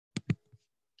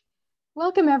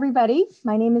Welcome, everybody.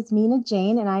 My name is Mina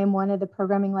Jane, and I am one of the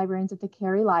programming librarians at the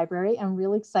Cary Library. I'm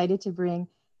really excited to bring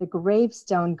the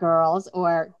Gravestone Girls,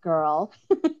 or Girl,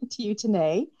 to you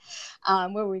today,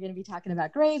 where we're going to be talking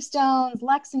about gravestones,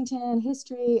 Lexington,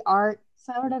 history, art,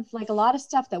 sort of like a lot of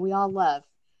stuff that we all love.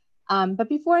 But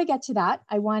before I get to that,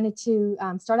 I wanted to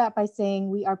start out by saying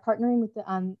we are partnering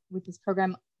with this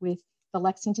program with the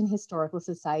Lexington Historical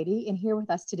Society. And here with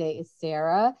us today is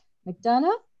Sarah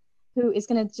McDonough, who is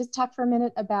going to just talk for a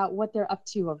minute about what they're up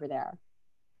to over there.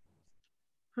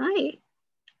 Hi.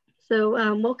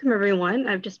 So welcome, everyone.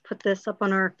 I've just put this up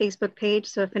on our Facebook page.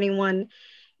 So if anyone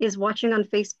is watching on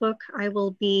Facebook, I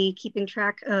will be keeping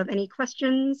track of any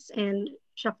questions and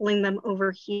shuffling them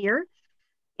over here.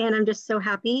 And I'm just so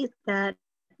happy that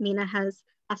Mina has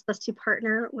asked us to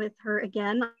partner with her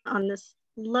again on this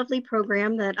lovely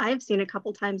program that I've seen a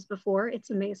couple times before. It's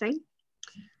amazing.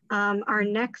 Our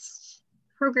next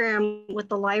program with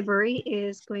the library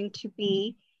is going to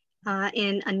be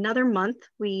in another month.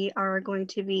 We are going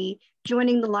to be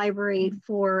joining the library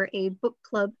for a book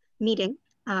club meeting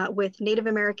with Native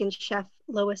American chef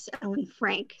Lois Ellen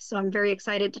Frank. So I'm very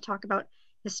excited to talk about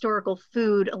historical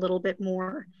food a little bit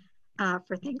more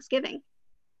for Thanksgiving.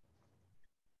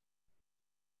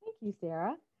 Thank you,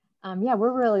 Sarah. Yeah,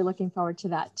 we're really looking forward to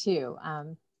that too.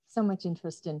 So much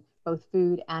interest in both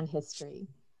food and history.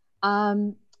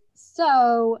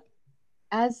 So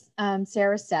as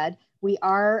Sarah said, we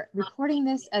are recording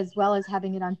this as well as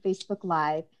having it on Facebook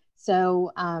Live.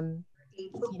 So,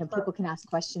 people can ask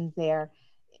questions there.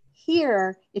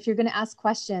 Here, if you're going to ask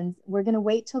questions, we're going to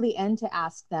wait till the end to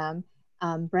ask them.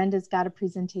 Brenda's got a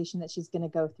presentation that she's going to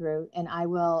go through, and I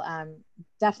will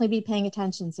definitely be paying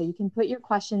attention. So you can put your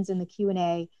questions in the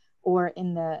Q&A or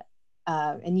in the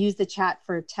and use the chat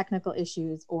for technical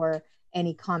issues or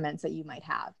any comments that you might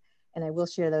have. And I will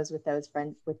share those with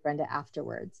Brenda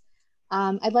afterwards.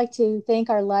 I'd like to thank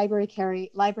our Cary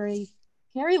Library,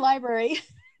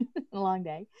 a long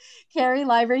day, Cary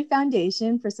Library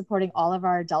Foundation for supporting all of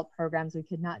our adult programs. We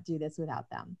could not do this without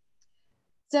them.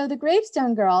 So the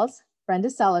Gravestone Girls, Brenda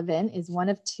Sullivan is one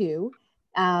of two.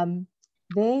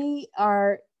 They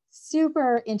are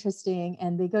super interesting,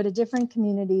 and they go to different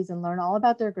communities and learn all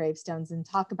about their gravestones and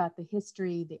talk about the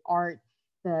history, the art.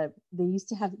 They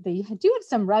do have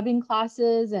some rubbing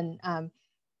classes and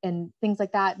things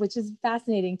like that, which is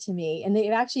fascinating to me. And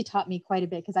they've actually taught me quite a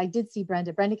bit, because I did see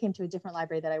Brenda. Brenda came to a different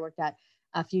library that I worked at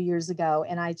a few years ago,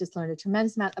 and I just learned a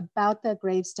tremendous amount about the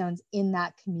gravestones in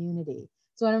that community.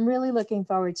 So what I'm really looking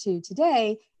forward to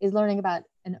today is learning about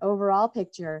an overall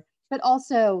picture, but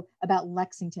also about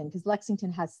Lexington, because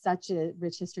Lexington has such a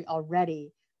rich history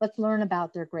already. Let's learn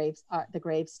about their the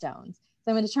gravestones.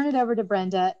 So I'm going to turn it over to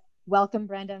Brenda. Welcome,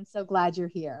 Brenda. I'm so glad you're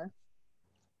here.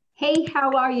 Hey,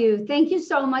 how are you? Thank you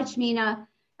so much, Mina.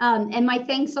 And my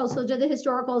thanks also to the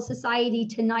Historical Society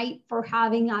tonight for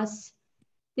having us.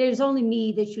 There's only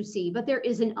me that you see, but there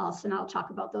is an us, and I'll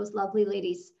talk about those lovely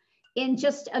ladies in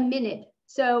just a minute.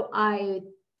 So I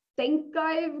think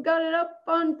I've got it up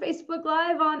on Facebook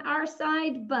Live on our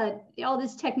side, but all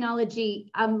this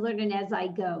technology, I'm learning as I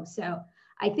go. So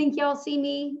I think y'all see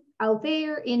me out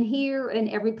there, in here, and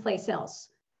every place else.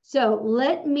 So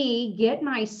let me get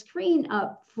my screen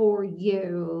up for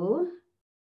you,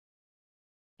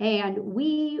 and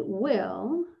we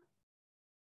will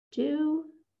do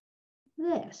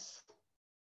this.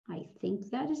 I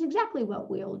think that is exactly what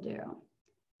we'll do.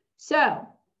 So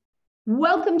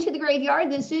welcome to the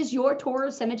graveyard. This is your tour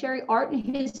of cemetery art and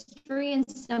history and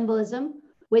symbolism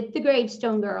with the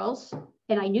Gravestone Girls.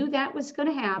 And I knew that was going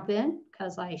to happen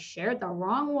because I shared the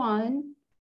wrong one.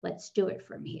 Let's do it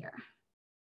from here.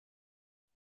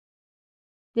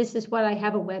 This is what I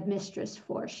have a web mistress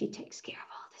for. She takes care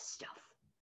of all this stuff.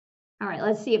 All right,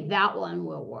 let's see if that one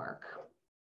will work.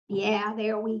 Yeah,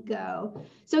 there we go.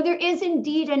 So there is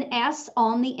indeed an S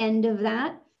on the end of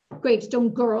that. Gravestone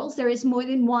Girls, there is more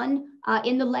than one.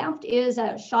 In the left is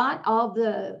a shot of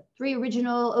the 3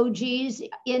 original OGs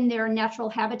in their natural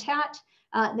habitat.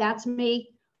 That's me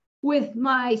with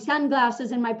my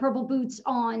sunglasses and my purple boots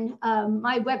on.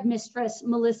 My web mistress,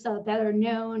 Melissa, better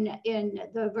known in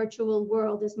the virtual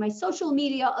world as my social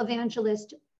media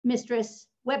evangelist mistress,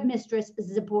 web mistress,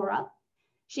 Zipporah.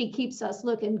 She keeps us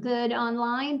looking good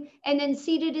online. And then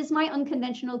seated is my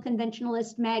unconventional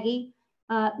conventionalist, Maggie.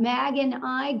 Mag and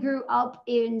I grew up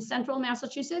in central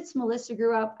Massachusetts. Melissa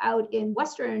grew up out in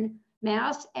Western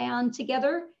Mass, and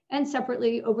together and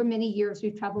separately over many years,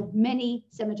 we've traveled many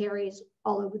cemeteries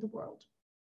all over the world.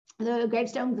 The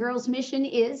Gravestone Girls' mission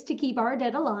is to keep our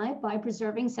dead alive by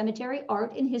preserving cemetery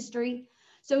art and history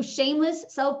So shameless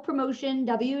self-promotion,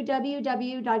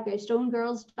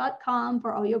 www.gravestonegirls.com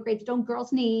for all your Gravestone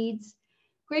Girls needs.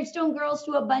 Gravestone Girls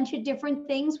do a bunch of different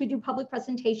things. We do public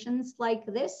presentations like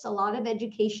this, a lot of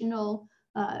educational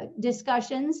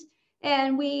discussions,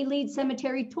 and we lead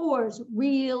cemetery tours,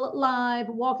 real live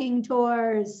walking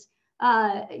tours.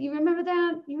 You remember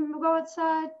that? You remember go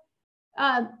outside?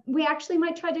 We actually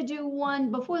might try to do one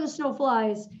before the snow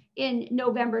flies in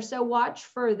November, so watch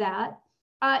for that.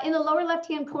 In the lower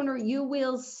left-hand corner, you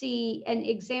will see an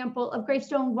example of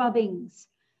gravestone rubbings.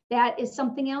 That is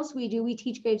something else we do. We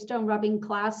teach gravestone rubbing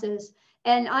classes.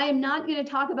 And I am not going to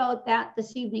talk about that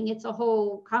this evening. It's a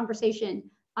whole conversation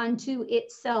unto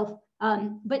itself.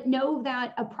 But know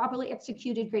that a properly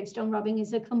executed gravestone rubbing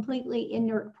is a completely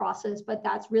inert process, but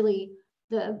that's really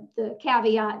the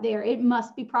caveat there. It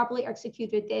must be properly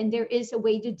executed, and there is a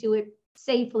way to do it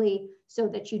safely so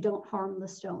that you don't harm the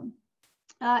stone.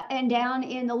 And down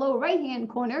in the lower right-hand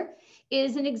corner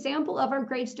is an example of our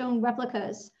gravestone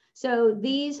replicas. So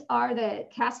these are the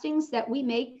castings that we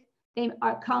make. They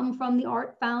come from the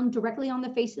art found directly on the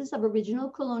faces of original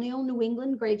colonial New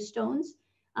England gravestones.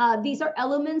 These are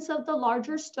elements of the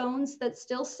larger stones that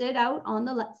still sit out on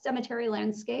the cemetery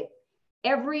landscape.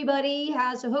 Everybody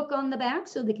has a hook on the back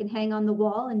so they can hang on the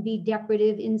wall and be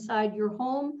decorative inside your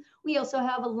home. We also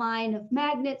have a line of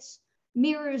magnets,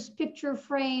 mirrors, picture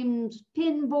frames,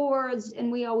 pin boards,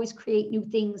 and we always create new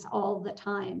things all the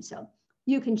time. So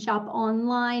you can shop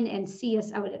online and see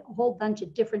us out at a whole bunch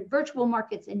of different virtual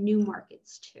markets and new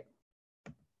markets too.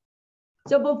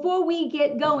 So before we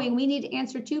get going, we need to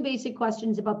answer two basic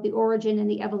questions about the origin and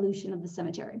the evolution of the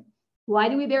cemetery. Why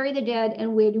do we bury the dead,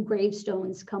 and where do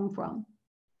gravestones come from?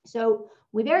 So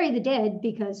we bury the dead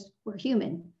because we're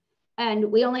human,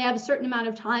 and we only have a certain amount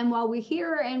of time while we're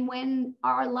here, and when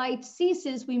our life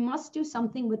ceases, we must do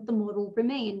something with the mortal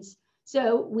remains.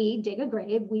 So we dig a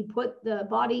grave, we put the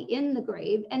body in the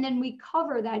grave, and then we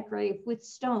cover that grave with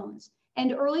stones.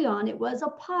 And early on, it was a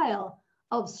pile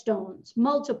of stones,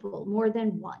 multiple, more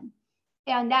than one.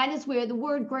 And that is where the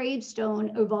word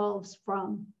gravestone evolves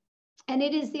from. And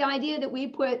it is the idea that we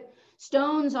put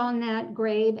stones on that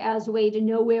grave as a way to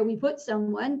know where we put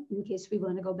someone, in case we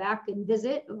want to go back and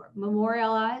visit or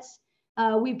memorialize.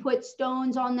 We put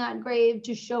stones on that grave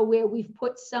to show where we've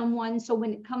put someone. So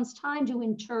when it comes time to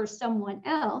inter someone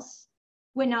else,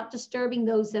 we're not disturbing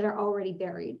those that are already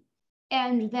buried.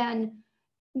 And then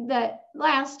the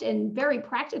last and very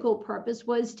practical purpose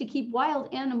was to keep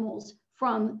wild animals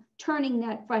from turning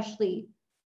that freshly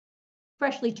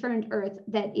turned earth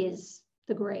that is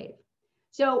the grave.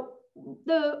 So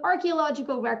the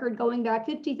archaeological record going back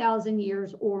 50,000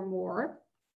 years or more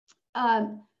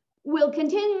will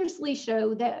continuously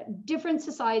show that different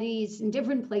societies in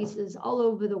different places all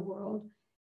over the world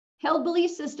held belief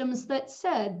systems that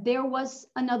said there was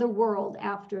another world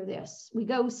after this. We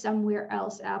go somewhere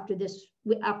else after this,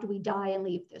 after we die and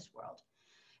leave this world.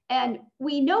 And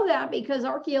we know that because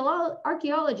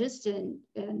archaeologists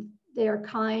and their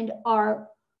kind are,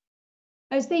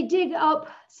 as they dig up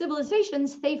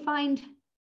civilizations, they find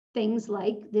things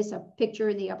like this, a picture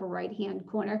in the upper right-hand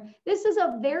corner. This is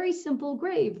a very simple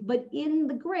grave, but in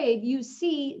the grave, you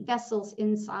see vessels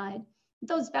inside.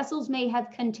 Those vessels may have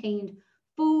contained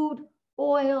food,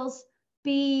 oils,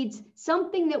 beads,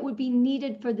 something that would be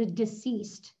needed for the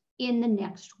deceased in the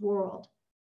next world.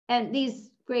 And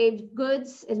these grave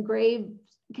goods and graves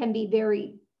can be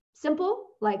very simple,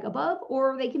 like above,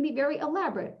 or they can be very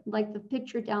elaborate, like the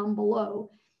picture down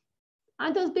below.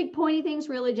 Aren't those big pointy things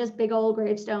really just big old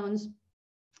gravestones?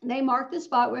 They mark the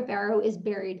spot where Pharaoh is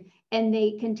buried, and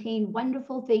they contain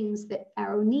wonderful things that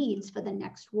Pharaoh needs for the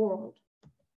next world.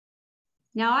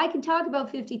 Now, I can talk about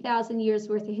 50,000 years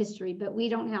worth of history, but we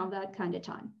don't have that kind of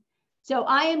time. So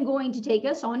I am going to take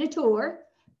us on a tour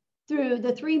through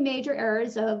the three major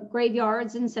eras of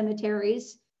graveyards and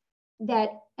cemeteries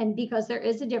and because there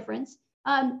is a difference,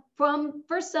 from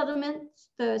first settlements,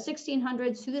 the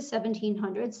 1600s to the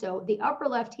 1700s. So the upper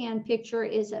left-hand picture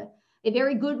is a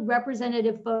very good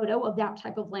representative photo of that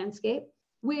type of landscape.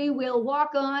 We will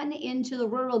walk on into the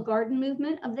rural garden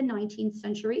movement of the 19th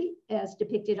century, as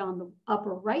depicted on the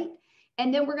upper right.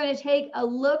 And then we're going to take a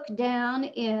look down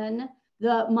in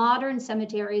the modern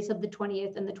cemeteries of the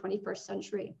 20th and the 21st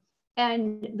century.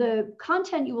 And the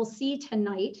content you will see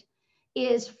tonight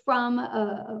is from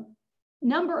a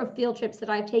number of field trips that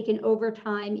I've taken over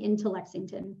time into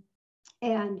Lexington,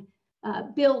 and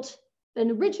built an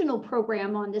original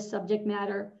program on this subject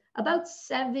matter about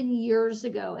 7 years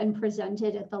ago and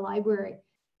presented at the library.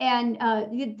 And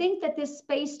you'd think that this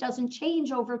space doesn't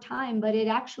change over time, but it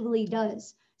actually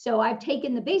does. So I've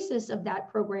taken the basis of that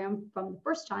program from the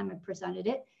first time I presented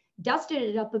it, dusted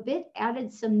it up a bit,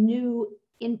 added some new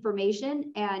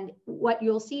information, and what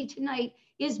you'll see tonight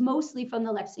is mostly from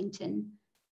the Lexington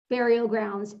burial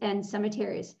grounds and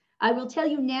cemeteries. I will tell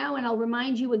you now, and I'll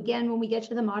remind you again when we get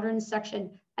to the modern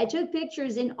section, I took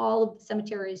pictures in all of the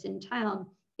cemeteries in town,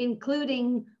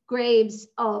 including graves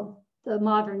of the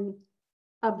modern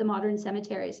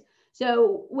cemeteries.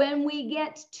 So when we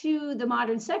get to the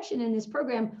modern section in this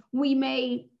program, we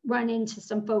may run into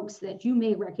some folks that you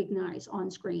may recognize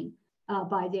on screen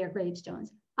by their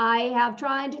gravestones. I have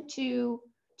tried to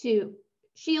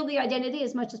shield the identity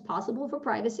as much as possible for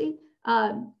privacy,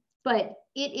 but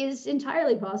it is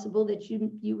entirely possible that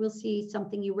you will see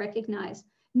something you recognize.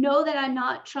 Know that I'm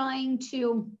not trying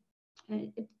to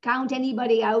count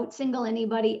anybody out, single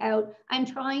anybody out. I'm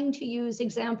trying to use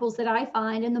examples that I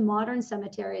find in the modern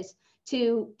cemeteries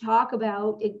to talk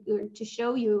about it, or to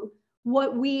show you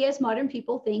what we as modern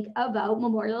people think about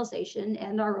memorialization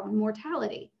and our own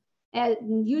mortality,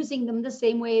 and using them the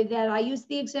same way that I use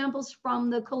the examples from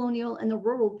the colonial and the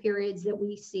rural periods that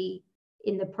we see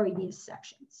in the previous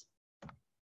sections.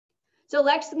 So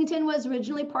Lexington was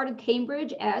originally part of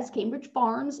Cambridge as Cambridge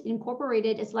Farms,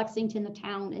 incorporated as Lexington, the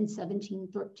town, in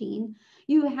 1713.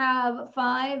 You have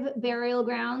 5 burial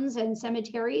grounds and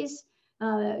cemeteries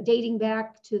dating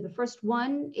back to the first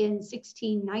one in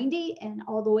 1690 and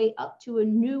all the way up to a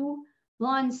new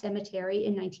lawn cemetery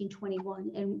in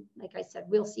 1921. And like I said,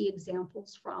 we'll see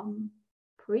examples from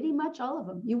pretty much all of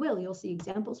them. You'll see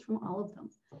examples from all of them.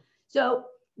 So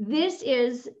this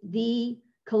is the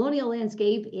colonial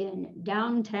landscape in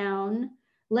downtown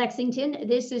Lexington.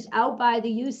 This is out by the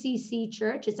UCC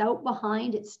church. It's out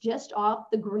behind, it's just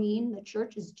off the green. The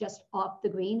church is just off the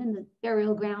green and the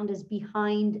burial ground is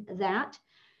behind that.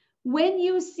 When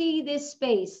you see this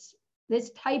space,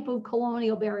 this type of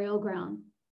colonial burial ground,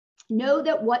 know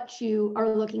that what you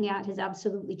are looking at has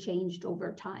absolutely changed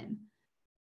over time.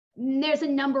 There's a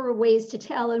number of ways to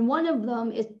tell, and one of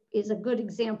them is a good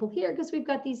example here because we've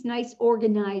got these nice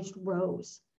organized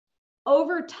rows.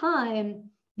 Over time,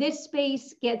 this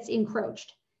space gets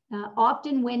encroached.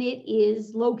 Often when it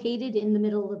is located in the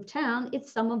middle of town,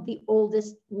 it's some of the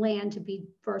oldest land to be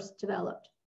first developed.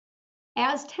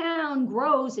 As town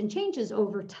grows and changes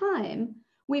over time,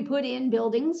 we put in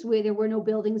buildings where there were no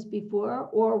buildings before,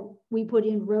 or we put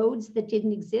in roads that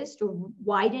didn't exist or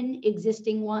widen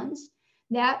existing ones.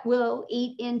 That will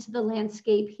eat into the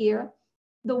landscape here.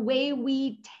 The way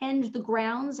we tend the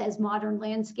grounds as modern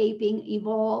landscaping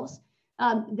evolves,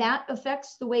 that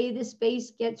affects the way this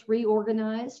space gets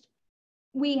reorganized.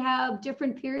 We have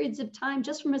different periods of time,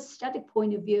 just from an aesthetic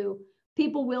point of view.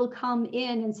 People will come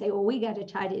in and say, well, we got to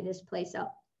tidy this place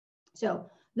up. So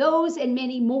those and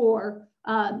many more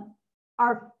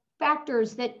are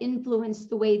factors that influence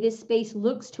the way this space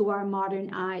looks to our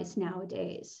modern eyes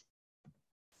nowadays.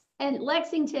 And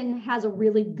Lexington has a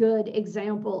really good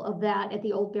example of that at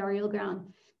the old burial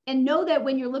ground. And know that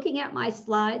when you're looking at my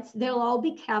slides, they'll all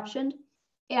be captioned.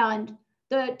 And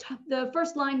the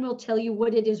first line will tell you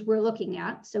what it is we're looking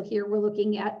at. So here we're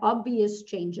looking at obvious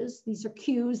changes. These are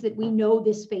cues that we know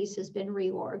this space has been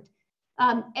reorged.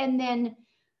 And then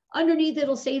underneath,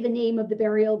 it'll say the name of the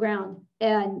burial ground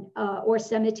and or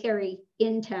cemetery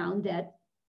in town that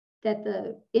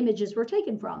the images were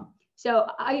taken from. So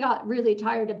I got really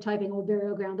tired of typing old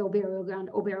burial ground, old burial ground,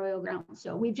 old burial ground.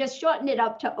 So we've just shortened it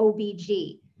up to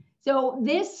OBG. So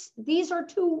these are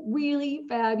 2 really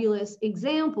fabulous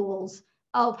examples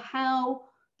of how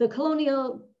the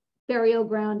colonial burial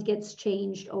ground gets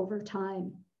changed over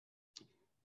time.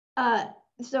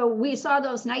 So we saw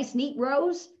those nice, neat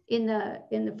rows in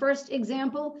the first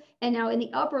example. And now in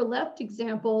the upper left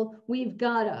example, we've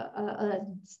got a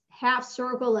half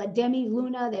circle, a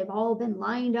demi-luna. They've all been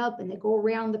lined up and they go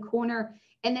around the corner.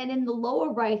 And then in the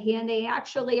lower right hand, they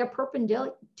actually are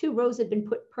perpendicular. 2 rows have been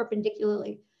put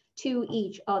perpendicularly to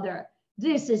each other.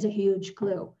 This is a huge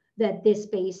clue that this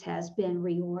space has been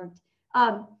reorged.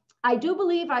 I do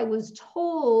believe I was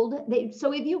told that,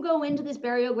 so if you go into this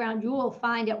burial ground, you will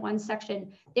find at one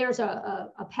section, there's a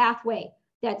pathway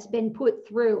that's been put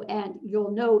through, and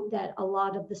you'll note that a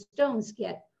lot of the stones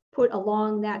get put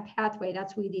along that pathway.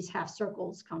 That's where these half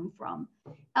circles come from.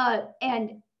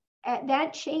 And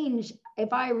that change,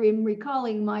 if I am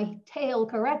recalling my tale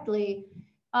correctly,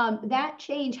 that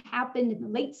change happened in the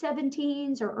late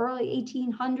 17s or early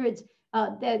 1800s,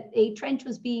 that a trench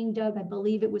was being dug. I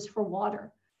believe it was for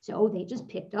water. So they just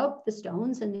picked up the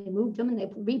stones and they moved them and they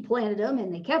replanted them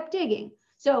and they kept digging.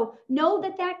 So know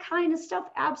that that kind of stuff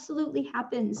absolutely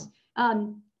happens.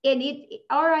 And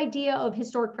our idea of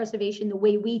historic preservation, the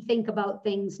way we think about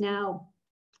things now,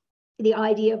 the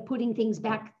idea of putting things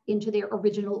back into their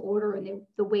original order and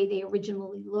the way they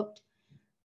originally looked,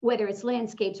 whether it's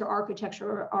landscapes or architecture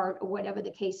or art or whatever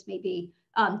the case may be,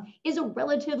 is a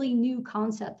relatively new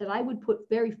concept that I would put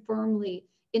very firmly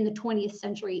in the 20th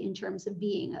century in terms of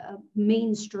being a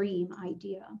mainstream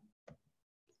idea.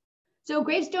 So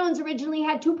gravestones originally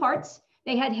had two parts.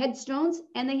 They had headstones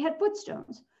and they had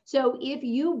footstones. So if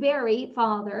you bury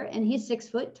father and he's 6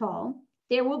 foot tall,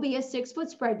 there will be a 6 foot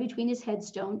spread between his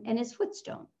headstone and his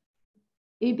footstone.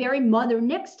 If you bury mother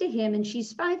next to him and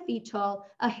she's 5 feet tall,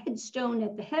 a headstone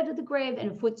at the head of the grave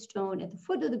and a footstone at the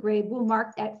foot of the grave will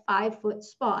mark that 5 foot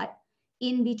spot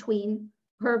in between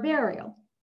her burial.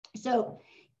 So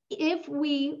if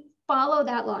we follow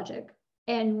that logic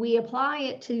and we apply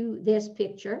it to this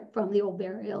picture from the old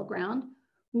burial ground,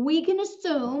 we can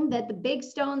assume that the big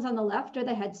stones on the left are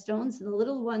the headstones and the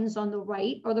little ones on the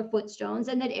right are the footstones,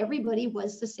 and that everybody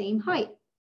was the same height.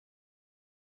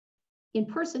 In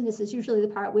person, this is usually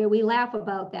the part where we laugh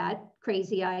about that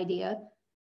crazy idea.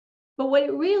 But what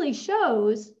it really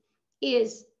shows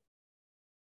is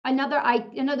another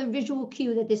visual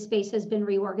cue that this space has been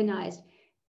reorganized.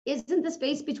 Isn't the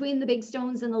space between the big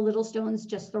stones and the little stones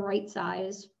just the right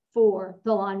size for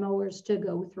the lawnmowers to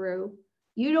go through?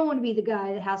 You don't want to be the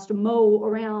guy that has to mow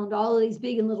around all of these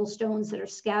big and little stones that are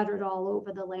scattered all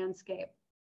over the landscape.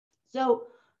 So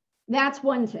that's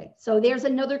one thing. So there's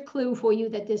another clue for you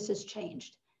that this has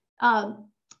changed.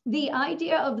 The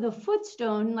idea of the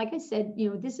footstone, like I said,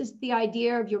 this is the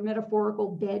idea of your metaphorical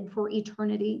bed for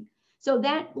eternity. So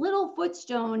that little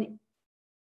footstone,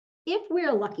 if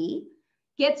we're lucky,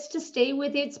 gets to stay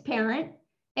with its parent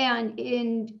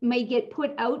and may get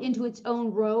put out into its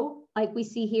own row, like we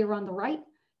see here on the right.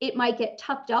 It might get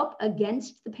tucked up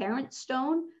against the parent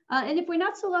stone. And if we're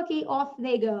not so lucky, off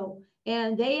they go.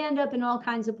 And they end up in all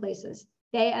kinds of places.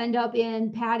 They end up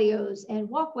in patios and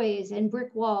walkways and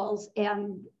brick walls.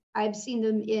 And I've seen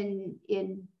them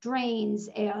in drains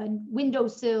and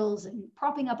windowsills and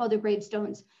propping up other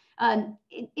gravestones. And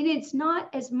it's not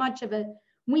as much of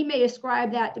we may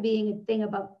ascribe that to being a thing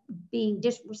about being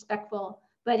disrespectful,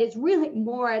 but it's really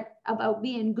more about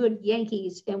being good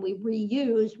Yankees, and we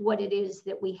reuse what it is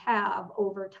that we have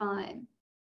over time.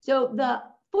 So the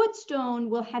footstone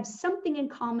will have something in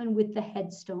common with the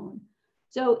headstone.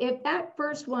 So if that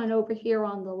first one over here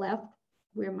on the left,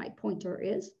 where my pointer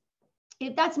is,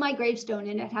 if that's my gravestone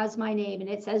and it has my name and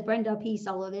it says Brenda P.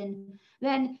 Sullivan,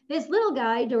 then this little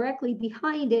guy directly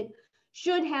behind it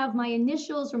should have my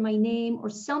initials or my name or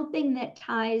something that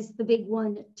ties the big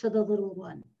one to the little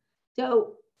one.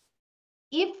 So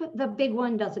if the big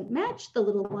one doesn't match the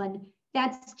little one,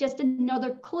 that's just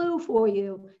another clue for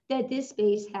you that this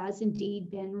space has indeed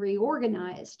been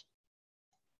reorganized.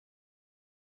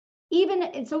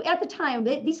 Even so, at the time,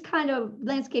 these kind of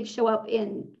landscapes show up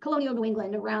in colonial New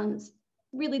England around,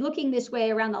 really looking this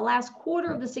way, around the last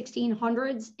quarter of the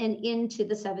 1600s and into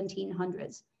the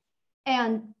 1700s.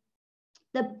 And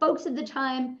the folks at the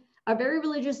time are very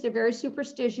religious, they're very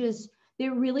superstitious,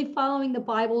 they're really following the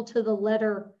Bible to the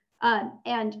letter.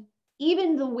 And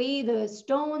even the way the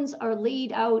stones are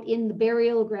laid out in the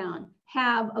burial ground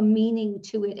have a meaning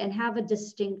to it and have a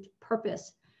distinct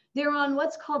purpose. They're on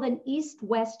what's called an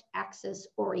east-west axis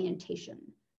orientation.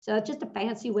 So it's just a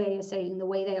fancy way of saying the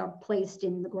way they are placed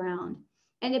in the ground.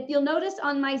 And if you'll notice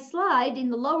on my slide, in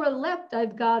the lower left,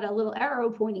 I've got a little arrow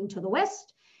pointing to the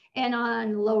west. And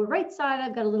on the lower right side,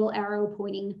 I've got a little arrow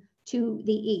pointing to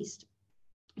the east.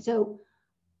 So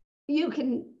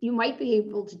you might be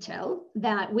able to tell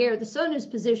that where the sun is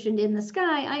positioned in the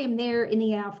sky, I am there in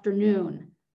the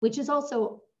afternoon, which is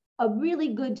also a really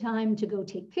good time to go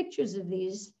take pictures of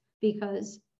these,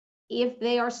 because if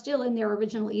they are still in their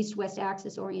original east-west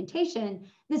axis orientation,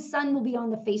 the sun will be on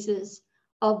the faces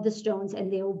of the stones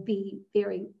and there will be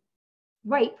very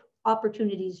ripe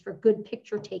opportunities for good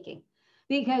picture taking.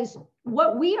 Because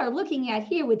what we are looking at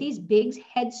here with these big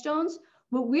headstones,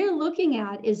 what we're looking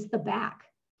at is the back.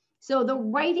 So the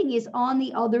writing is on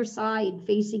the other side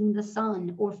facing the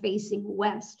sun or facing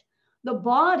west. The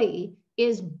body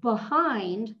is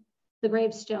behind the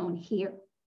gravestone here.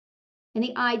 And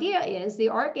the idea is the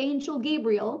Archangel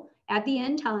Gabriel at the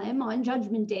end time on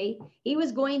Judgment Day, he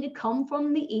was going to come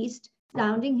from the east,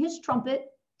 sounding his trumpet,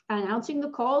 announcing the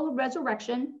call of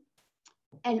resurrection,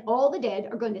 and all the dead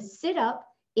are going to sit up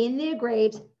in their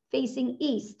graves facing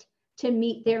east to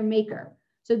meet their maker.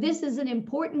 So this is an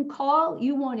important call.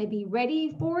 You want to be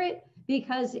ready for it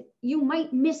because you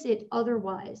might miss it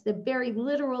otherwise. They're very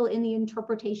literal in the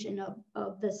interpretation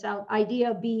of the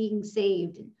idea of being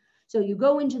saved. So you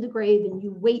go into the grave and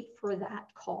you wait for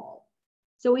that call.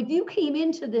 So if you came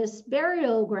into this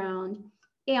burial ground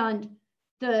and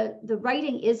the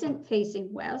writing isn't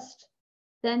facing west,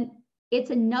 then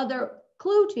it's another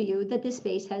clue to you that the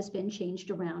space has been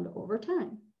changed around over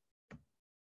time.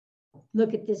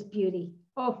 Look at this beauty.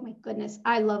 Oh my goodness,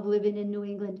 I love living in New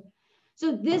England.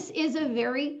 So this is a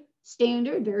very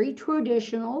standard, very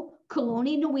traditional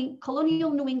colonial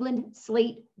New England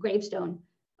slate gravestone.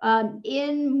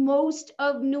 In most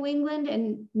of New England,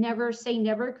 and never say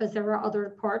never because there are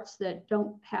other parts that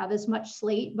don't have as much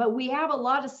slate, but we have a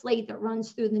lot of slate that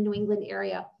runs through the New England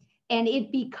area, and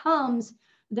it becomes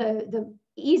the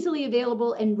easily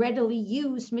available and readily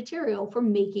used material for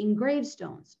making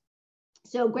gravestones.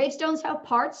 So gravestones have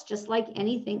parts just like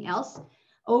anything else.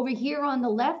 Over here on the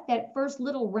left, that first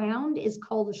little round is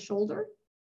called a shoulder.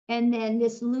 And then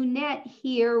this lunette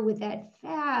here with that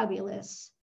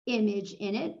fabulous image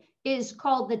in it is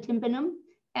called the tympanum.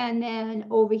 And then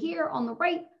over here on the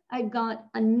right, I've got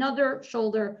another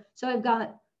shoulder. So I've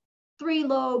got 3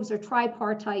 lobes or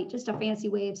tripartite, just a fancy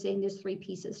way of saying there's 3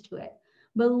 pieces to it.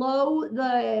 Below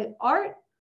the art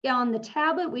on the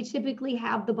tablet, we typically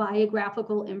have the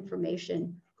biographical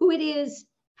information, who it is,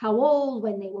 how old,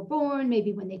 when they were born,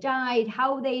 maybe when they died,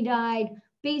 how they died,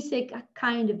 basic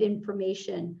kind of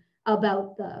information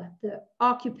about the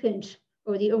occupant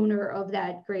or the owner of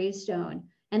that gravestone.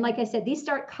 And like I said, these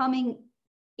start coming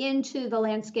into the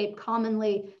landscape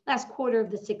commonly last quarter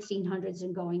of the 1600s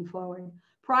and going forward.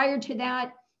 Prior to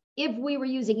that, if we were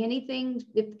using anything,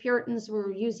 if the Puritans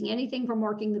were using anything for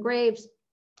marking the graves,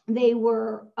 they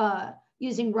were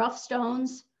using rough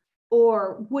stones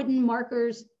or wooden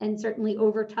markers, and certainly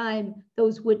over time,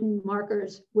 those wooden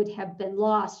markers would have been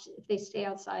lost. If they stay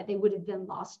outside, they would have been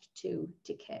lost to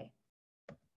decay.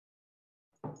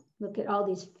 Look at all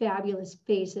these fabulous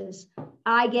faces.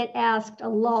 I get asked a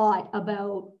lot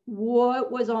about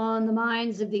what was on the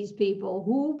minds of these people,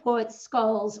 who put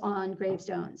skulls on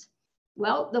gravestones.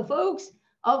 Well, the folks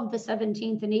of the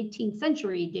 17th and 18th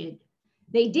century did.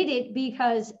 They did it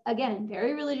because, again,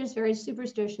 very religious, very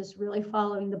superstitious, really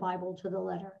following the Bible to the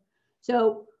letter.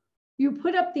 So you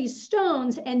put up these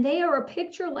stones and they are a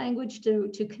picture language to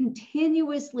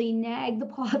continuously nag the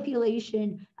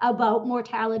population about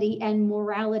mortality and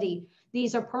morality.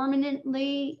 These are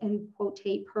permanently, and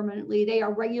quotate permanently, they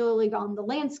are regularly on the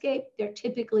landscape. They're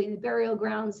typically in the burial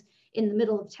grounds in the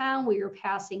middle of town where you're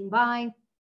passing by.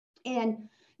 And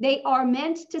they are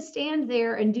meant to stand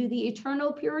there and do the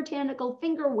eternal puritanical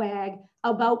finger wag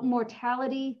about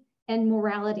mortality and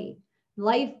morality.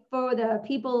 Life for the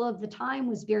people of the time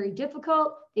was very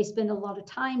difficult. They spent a lot of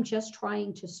time just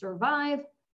trying to survive.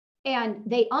 And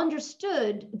they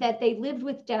understood that they lived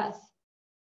with death,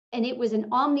 and it was an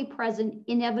omnipresent,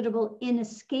 inevitable,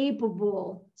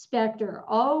 inescapable specter,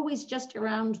 always just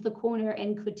around the corner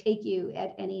and could take you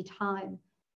at any time.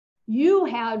 You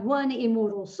had one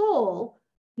immortal soul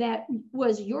that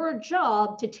was your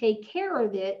job to take care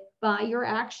of it by your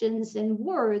actions and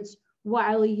words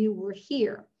while you were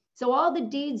here. So all the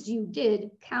deeds you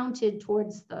did counted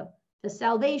towards the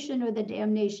salvation or the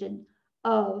damnation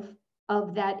of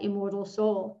that immortal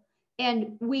soul.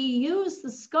 And we use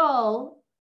the skull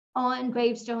on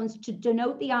gravestones to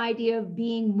denote the idea of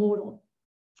being mortal.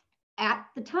 At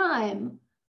the time,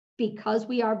 because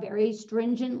we are very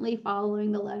stringently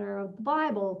following the letter of the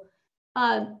Bible,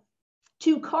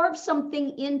 to carve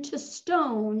something into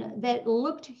stone that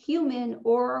looked human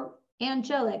or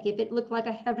angelic, if it looked like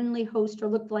a heavenly host or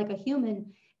looked like a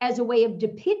human, as a way of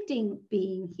depicting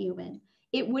being human,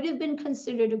 it would have been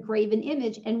considered a graven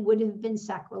image and would have been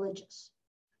sacrilegious.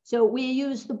 So we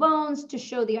use the bones to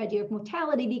show the idea of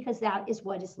mortality because that is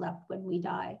what is left when we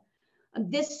die.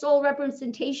 This soul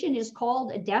representation is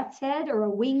called a death's head or a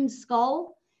winged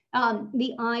skull.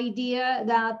 The idea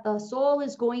that the soul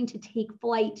is going to take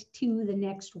flight to the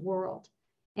next world.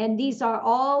 And these are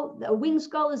all, a winged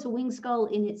skull is a winged skull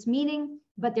in its meaning,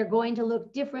 but they're going to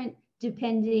look different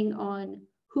depending on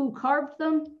who carved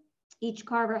them. Each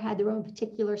carver had their own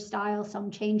particular style.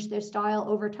 Some changed their style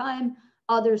over time.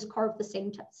 Others carved the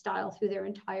same style through their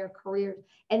entire career.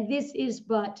 And this is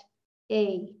but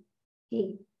a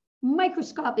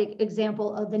microscopic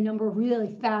example of the number of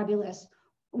really fabulous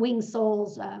winged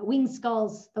skulls,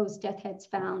 those death heads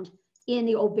found in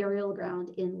the old burial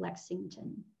ground in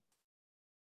Lexington.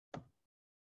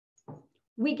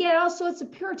 We get all sorts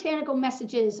of puritanical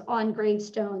messages on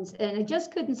gravestones, and I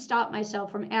just couldn't stop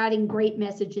myself from adding great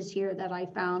messages here that I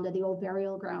found at the old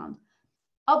burial ground.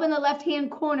 Up in the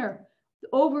left-hand corner,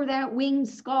 over that winged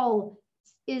skull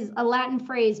is a Latin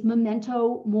phrase,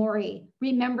 memento mori,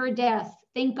 remember death,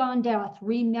 think on death,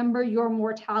 remember your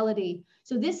mortality.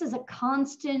 So this is a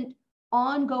constant,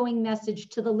 ongoing message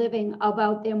to the living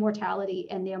about their mortality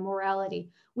and their morality.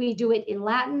 We do it in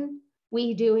Latin,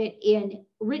 We do it in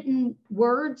written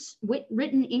words,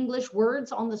 written English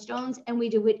words on the stones, and we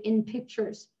do it in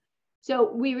pictures.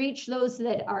 So we reach those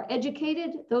that are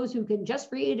educated, those who can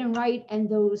just read and write, and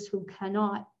those who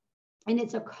cannot. And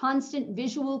it's a constant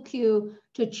visual cue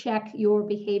to check your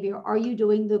behavior. Are you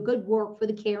doing the good work for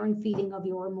the care and feeding of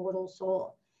your immortal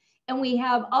soul? And we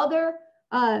have other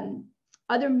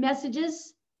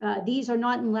messages. These are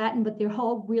not in Latin, but they're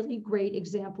all really great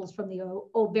examples from the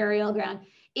old burial ground.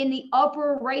 In the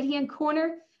upper right-hand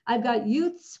corner, I've got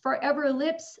youth's forever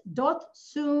lips, dot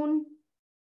soonest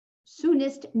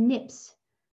nips.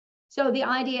 So the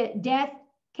idea, death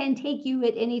can take you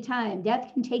at any time.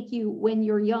 Death can take you when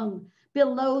you're young.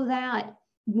 Below that,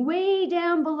 way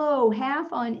down below,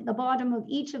 half on the bottom of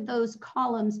each of those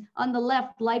columns, on the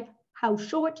left, life, how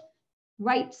short,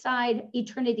 right side,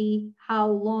 eternity, how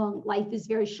long. Life is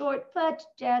very short, but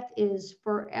death is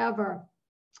forever.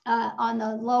 On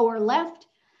the lower left,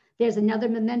 there's another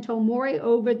memento mori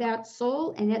over that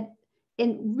soul,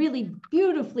 and really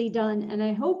beautifully done. And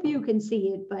I hope you can see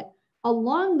it, but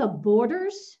along the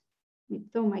borders, let me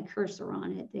throw my cursor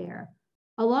on it there.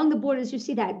 Along the borders, you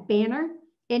see that banner,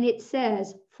 and it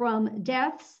says, from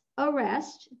death's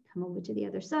arrest, come over to the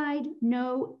other side,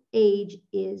 no age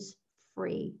is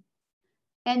free.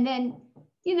 And then,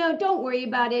 you know, don't worry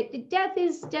about it.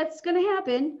 Death's going to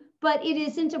happen, but it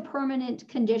isn't a permanent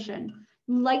condition.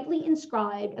 Lightly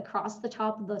inscribed across the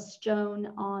top of the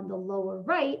stone on the lower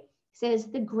right says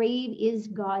the grave is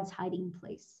God's hiding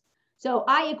place. So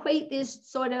I equate this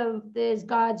this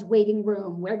God's waiting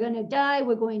room. We're going to die,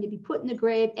 we're going to be put in the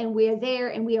grave, and we're there,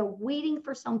 and we are waiting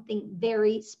for something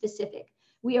very specific.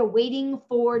 We are waiting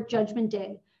for Judgment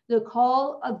Day, the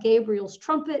call of Gabriel's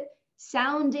trumpet,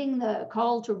 sounding the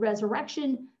call to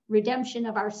resurrection, redemption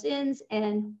of our sins,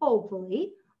 and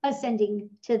hopefully ascending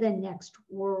to the next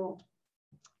world.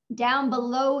 Down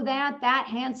below that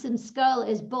handsome skull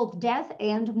is both death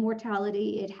and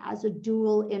mortality. It has a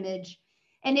dual image.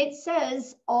 And it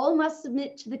says, all must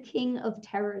submit to the king of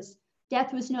terrors.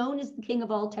 Death was known as the king of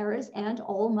all terrors, and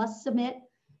all must submit.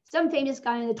 Some famous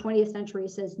guy in the 20th century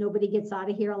says nobody gets out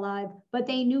of here alive, but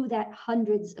they knew that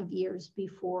hundreds of years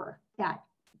before that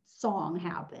song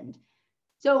happened.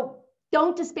 So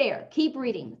don't despair, keep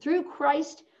reading. Through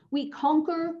Christ, we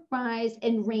conquer, rise,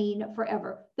 and reign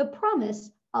forever. The promise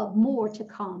of more to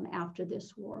come after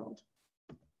this world.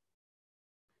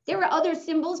 There are other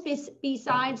symbols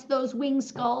besides those winged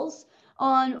skulls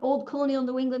on old colonial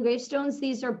New England gravestones.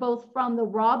 These are both from the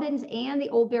Robbins and the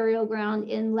old burial ground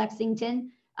in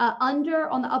Lexington. On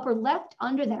the upper left,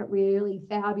 under that really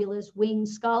fabulous winged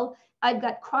skull, I've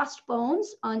got crossed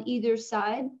bones on either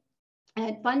side.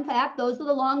 And fun fact, those are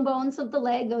the long bones of the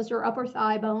leg. Those are upper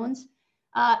thigh bones.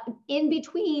 In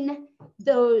between,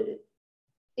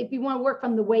 if you want to work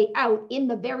from the way out, in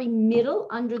the very middle,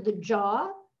 under the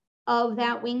jaw of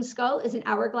that winged skull is an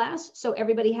hourglass. So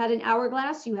everybody had an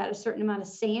hourglass. You had a certain amount of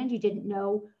sand. You didn't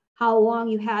know how long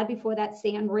you had before that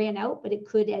sand ran out, but it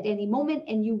could at any moment,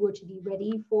 and you were to be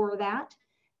ready for that.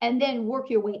 And then work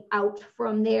your way out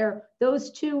from there.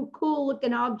 Those two cool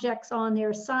looking objects on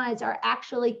their sides are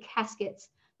actually caskets.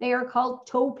 They are called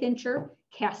toe pincher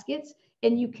caskets.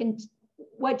 And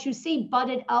what you see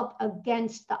butted up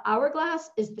against the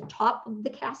hourglass is the top of the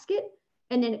casket.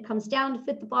 And then it comes down to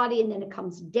fit the body, and then it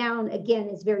comes down again.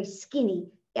 It's very skinny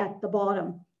at the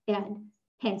bottom, and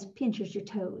hence pinches your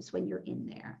toes when you're in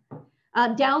there.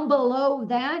 Down below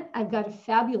that, I've got a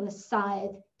fabulous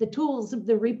scythe, the tools of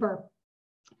the reaper.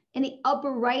 In the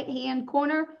upper right-hand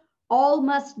corner, all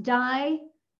must die.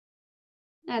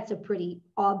 That's a pretty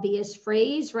obvious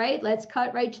phrase, right? Let's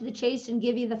cut right to the chase and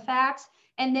give you the facts.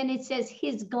 And then it says,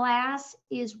 his glass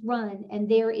is run, and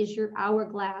there is your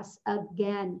hourglass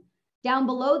again. Down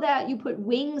below that, you put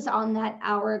wings on that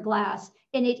hourglass,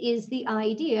 and it is the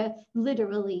idea,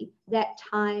 literally, that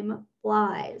time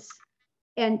flies.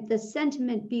 And the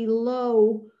sentiment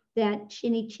below that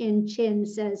chinny chin chin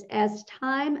says, as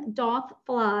time doth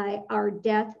fly, our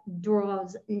death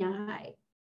draws nigh.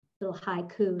 Little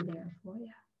haiku there for you.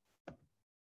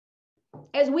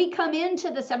 As we come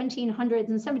into the 1700s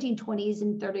and 1720s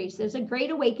and 30s, there's a great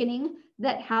awakening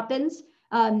that happens.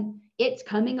 It's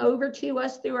coming over to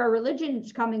us through our religion.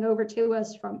 It's coming over to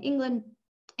us from England.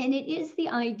 And it is the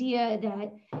idea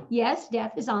that, yes,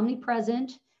 death is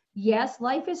omnipresent. Yes,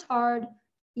 life is hard.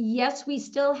 Yes, we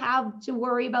still have to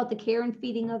worry about the care and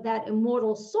feeding of that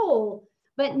immortal soul.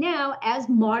 But now, as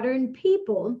modern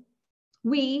people,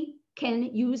 we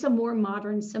can use a more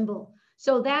modern symbol.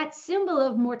 So that symbol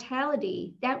of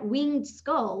mortality, that winged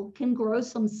skull, can grow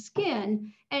some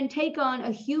skin and take on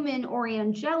a human or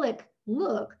angelic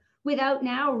look without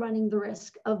now running the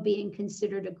risk of being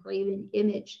considered a graven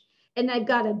image. And I've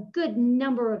got a good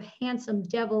number of handsome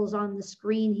devils on the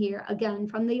screen here, again,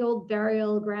 from the old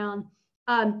burial ground.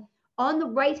 On the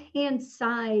right-hand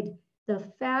side, the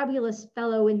fabulous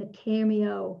fellow in the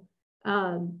cameo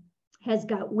has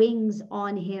got wings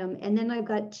on him. And then I've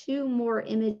got two more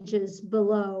images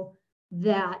below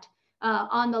that.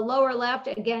 On the lower left,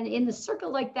 again, in the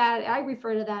circle like that, I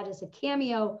refer to that as a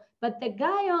cameo, but the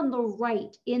guy on the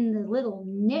right in the little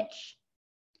niche,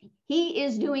 he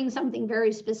is doing something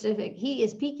very specific. He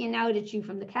is peeking out at you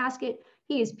from the casket.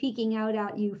 He is peeking out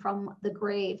at you from the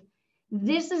grave.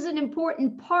 This is an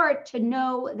important part to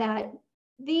know, that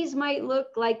these might look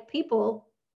like people,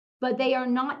 but they are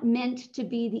not meant to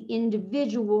be the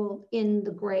individual in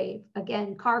the grave.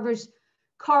 Again, carvers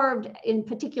carved in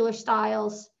particular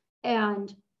styles,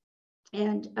 and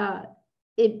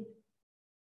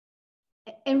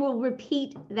we'll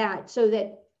repeat that so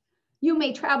that you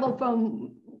may travel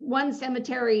from one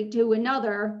cemetery to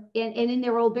another, and in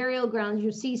their old burial grounds,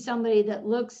 you see somebody that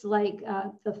looks like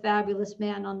the fabulous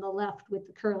man on the left with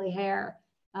the curly hair.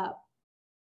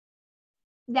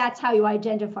 That's how you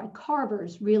identify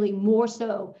carvers, really, more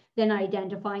so than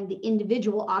identifying the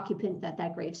individual occupant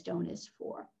that gravestone is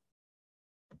for.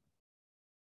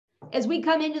 As we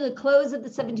come into the close of the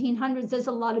 1700s, there's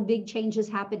a lot of big changes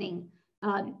happening.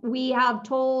 We have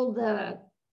told the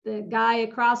guy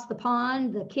across the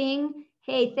pond, the king,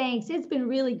 hey, thanks, it's been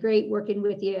really great working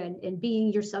with you and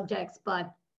being your subjects,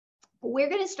 but we're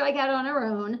going to strike out on our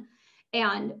own,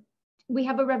 and we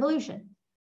have a revolution.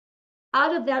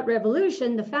 Out of that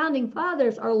revolution, the founding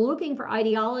fathers are looking for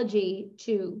ideology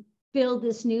to build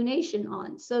this new nation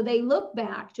on. So they look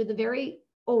back to the very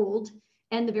old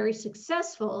and the very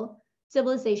successful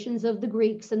civilizations of the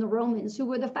Greeks and the Romans, who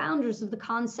were the founders of the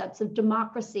concepts of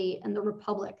democracy and the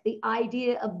republic, the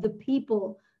idea of the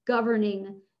people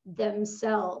governing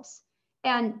themselves.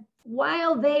 And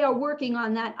while they are working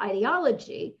on that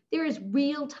ideology, there is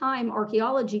real-time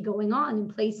archaeology going on in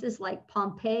places like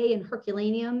Pompeii and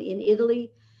Herculaneum in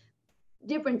Italy.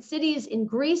 Different cities in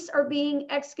Greece are being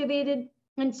excavated,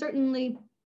 and certainly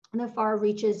the far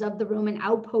reaches of the Roman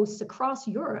outposts across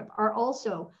Europe are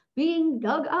also being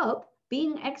dug up,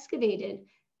 being excavated,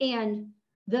 and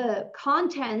the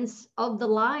contents of the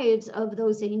lives of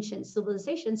those ancient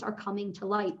civilizations are coming to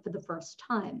light for the first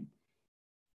time.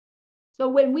 So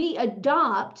when we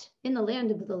adopt, in the land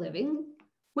of the living,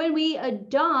 when we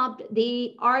adopt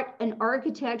the art and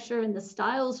architecture and the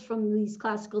styles from these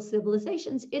classical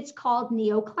civilizations, it's called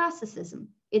neoclassicism.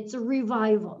 It's a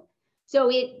revival.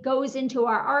 So it goes into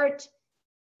our art,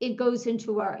 it goes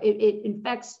into it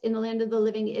infects, in the land of the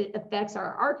living, it affects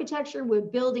our architecture. We're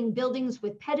building buildings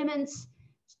with pediments,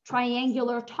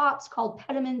 triangular tops called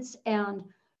pediments, and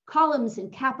columns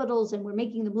and capitals, and we're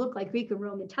making them look like Greek and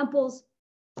Roman temples.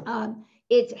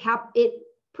 It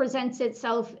presents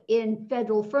itself in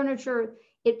federal furniture.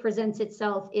 It presents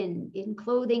itself in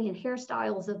clothing and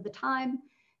hairstyles of the time.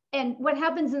 And what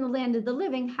happens in the land of the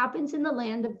living happens in the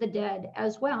land of the dead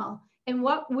as well. And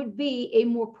what would be a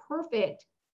more perfect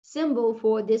symbol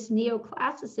for this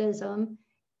neoclassicism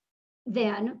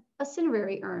than a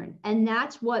cinerary urn? And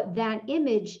that's what that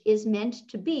image is meant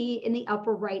to be in the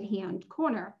upper right-hand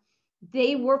corner.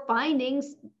 They were finding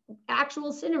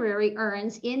actual cinerary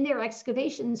urns in their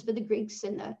excavations for the Greeks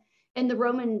and the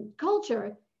Roman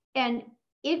culture. And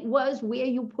it was where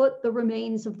you put the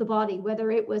remains of the body,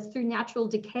 whether it was through natural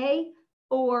decay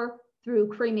or through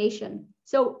cremation.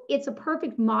 So it's a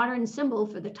perfect modern symbol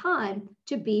for the time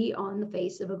to be on the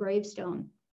face of a gravestone.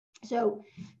 So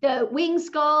the wing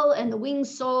skull and the wing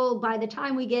sole, by the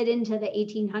time we get into the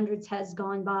 1800s, has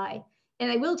gone by.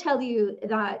 And I will tell you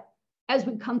that as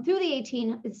we come through the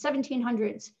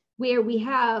 1700s, where we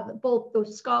have both the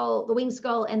skull, the wing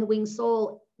skull and the wing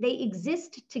sole, they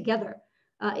exist together.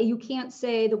 You can't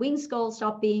say the wing skull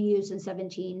stopped being used in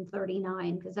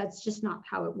 1739, because that's just not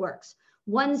how it works.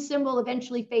 One symbol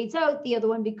eventually fades out, the other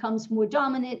one becomes more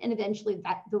dominant, and eventually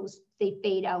they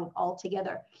fade out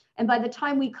altogether. And by the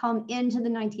time we come into the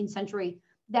 19th century,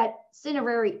 that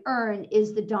cinerary urn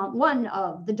is one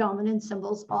of the dominant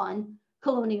symbols on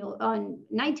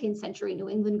 19th century New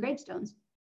England gravestones.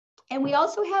 And we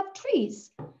also have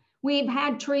trees. We've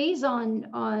had trees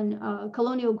on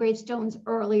colonial gravestones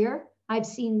earlier. I've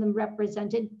seen them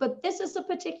represented, but this is a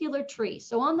particular tree.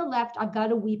 So on the left, I've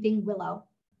got a weeping willow.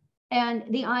 And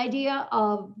the idea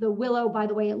of the willow, by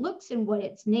the way it looks and what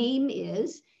its name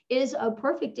is a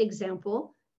perfect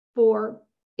example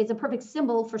it's a perfect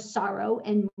symbol for sorrow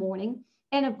and mourning.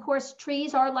 And of course,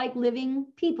 trees are like living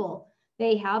people.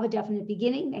 They have a definite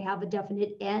beginning, they have a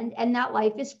definite end, and that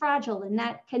life is fragile, and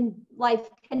life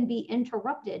can be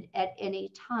interrupted at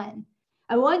any time.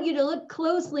 I want you to look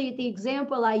closely at the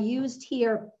example I used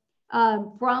here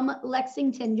from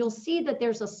Lexington. You'll see that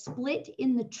there's a split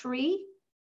in the tree,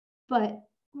 but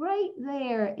right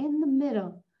there in the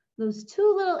middle, those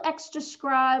two little extra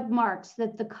scribe marks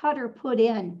that the cutter put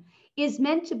in is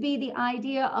meant to be the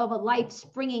idea of a life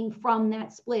springing from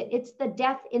that split. It's the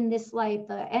death in this life,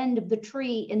 the end of the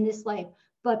tree in this life,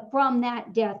 but from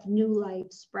that death, new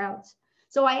life sprouts.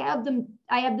 So I have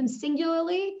them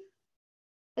singularly,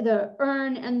 the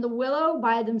urn and the willow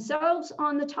by themselves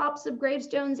on the tops of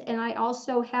gravestones. And I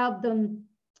also have them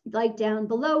like down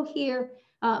below here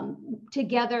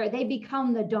together. They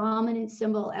become the dominant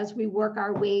symbol as we work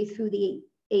our way through the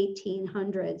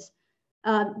 1800s.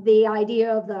 The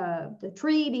idea of the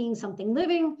tree being something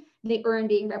living, the urn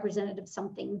being representative of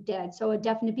something dead. So a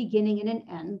definite beginning and an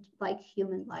end, like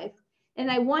human life.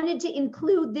 And I wanted to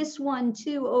include this one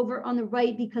too over on the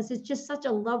right because it's just such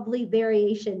a lovely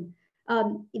variation.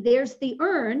 There's the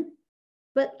urn,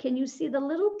 but can you see the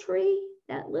little tree?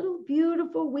 That little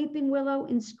beautiful weeping willow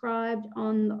inscribed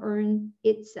on the urn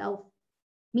itself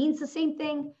means the same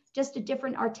thing, just a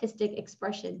different artistic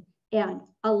expression, and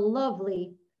a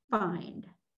lovely find.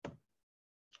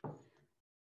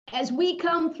 As we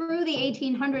come through the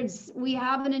 1800s, we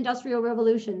have an industrial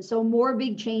revolution, so more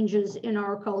big changes in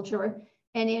our culture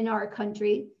and in our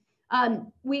country.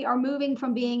 We are moving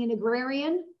from being an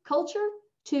agrarian culture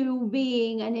to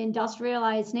being an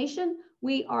industrialized nation.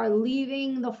 We are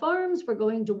leaving the farms. We're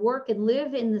going to work and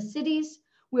live in the cities.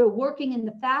 We're working in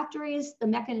the factories. The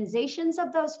mechanizations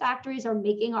of those factories are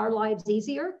making our lives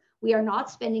easier. We are not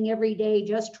spending every day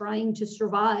just trying to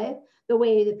survive the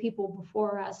way the people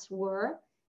before us were.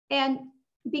 And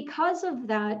because of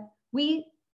that, we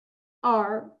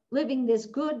are living this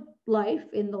good life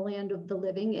in the land of the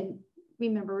living. And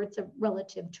remember, it's a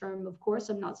relative term, of course.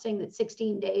 I'm not saying that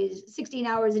 16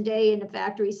 hours a day in a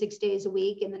factory, 6 days a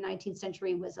week in the 19th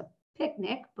century was a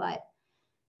picnic, but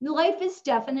life is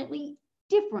definitely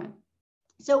different.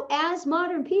 So as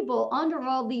modern people, under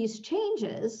all these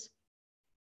changes,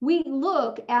 we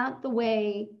look at the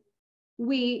way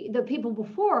the people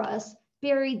before us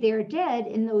buried their dead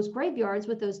in those graveyards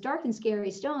with those dark and scary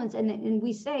stones. And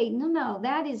we say, no,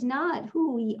 that is not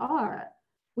who we are.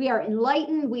 We are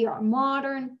enlightened, we are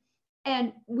modern,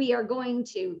 and we are going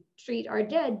to treat our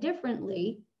dead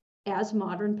differently as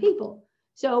modern people.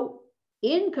 So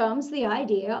in comes the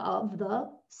idea of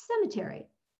the cemetery.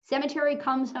 Cemetery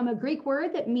comes from a Greek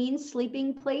word that means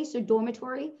sleeping place or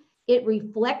dormitory. It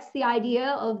reflects the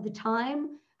idea of the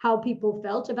time, how people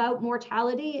felt about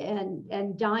mortality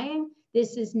and dying.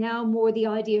 This is now more the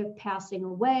idea of passing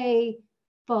away,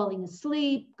 falling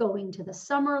asleep, going to the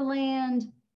summer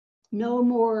land. No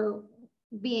more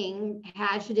being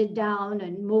hatcheted down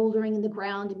and moldering in the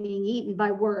ground and being eaten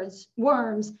by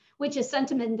worms, which is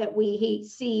sentiment that we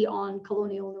see on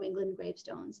colonial New England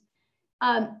gravestones.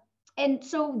 And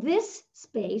so this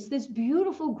space, this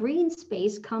beautiful green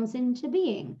space, comes into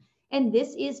being. And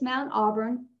this is Mount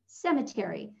Auburn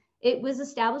Cemetery. It was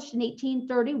established in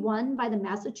 1831 by the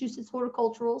Massachusetts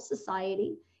Horticultural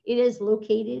Society. It is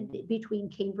located between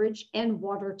Cambridge and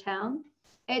Watertown.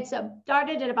 It's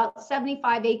started at about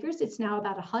 75 acres. It's now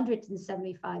about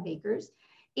 175 acres.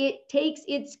 It takes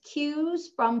its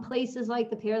cues from places like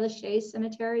the Père Lachaise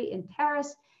Cemetery in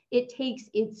Paris. It takes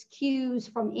its cues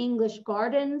from English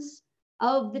gardens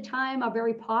of the time, are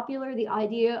very popular. The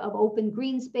idea of open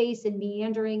green space and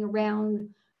meandering around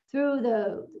through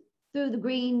the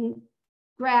green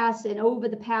grass and over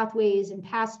the pathways and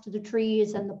past the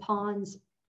trees and the ponds.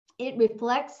 It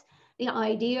reflects the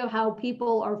idea of how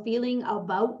people are feeling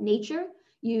about nature.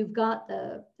 You've got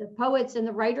the poets and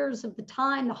the writers of the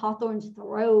time, the Hawthornes,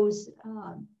 Thoreaus,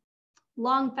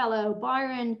 Longfellow,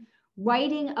 Byron,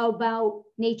 writing about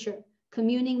nature,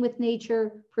 communing with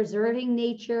nature, preserving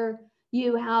nature.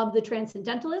 You have the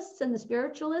transcendentalists and the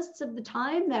spiritualists of the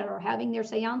time that are having their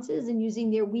seances and using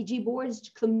their Ouija boards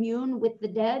to commune with the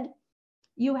dead.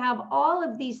 You have all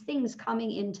of these things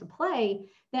coming into play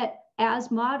that as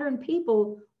modern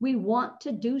people, we want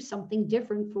to do something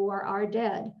different for our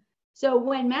dead. So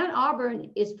when Mount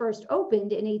Auburn is first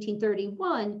opened in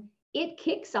 1831, it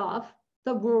kicks off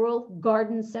the rural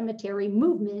garden cemetery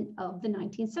movement of the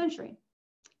 19th century.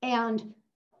 And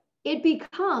it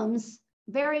becomes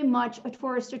very much a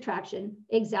tourist attraction,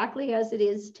 exactly as it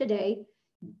is today.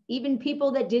 Even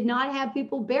people that did not have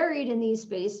people buried in these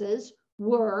spaces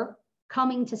were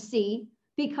coming to see,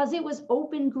 because it was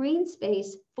open green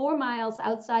space 4 miles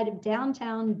outside of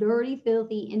downtown, dirty,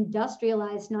 filthy,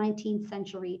 industrialized 19th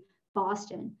century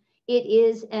Boston. It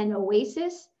is an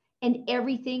oasis, and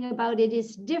everything about it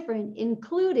is different,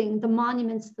 including the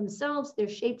monuments themselves, their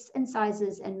shapes and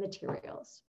sizes and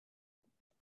materials.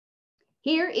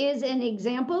 Here is an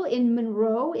example in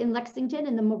Monroe, in Lexington,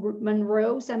 in the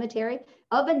Monroe Cemetery,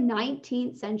 of a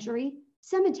 19th century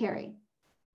cemetery.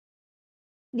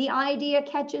 The idea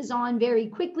catches on very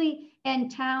quickly,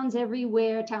 and towns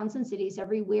everywhere, towns and cities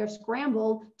everywhere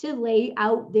scramble to lay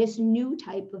out this new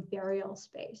type of burial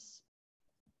space.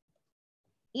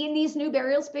 In these new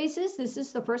burial spaces, this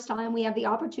is the first time we have the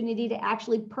opportunity to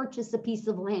actually purchase a piece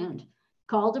of land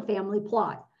called a family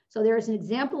plot. So there's an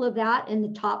example of that in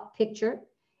the top picture.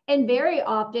 And very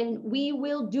often we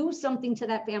will do something to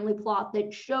that family plot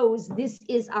that shows this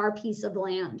is our piece of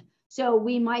land. So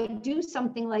we might do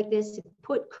something like this,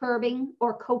 put curbing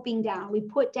or coping down. We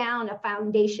put down a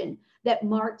foundation that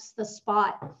marks the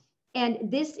spot.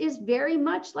 And this is very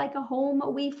much like a home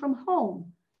away from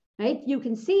home. Right? You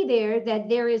can see there that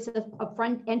there is a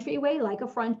front entryway, like a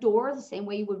front door, the same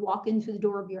way you would walk into the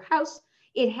door of your house.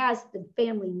 It has the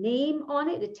family name on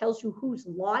it. It tells you whose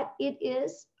lot it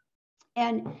is.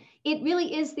 And it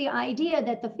really is the idea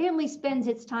that the family spends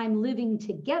its time living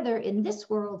together in this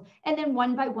world, and then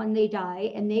one by one they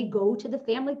die and they go to the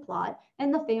family plot,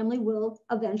 and the family will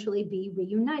eventually be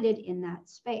reunited in that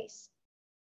space.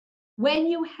 When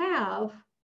you have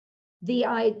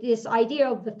this idea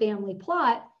of the family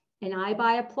plot, and I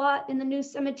buy a plot in the new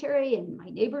cemetery, and my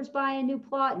neighbors buy a new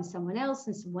plot, and someone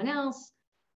else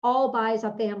all buys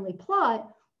a family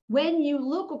plot. When you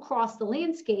look across the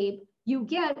landscape, you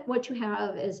get what you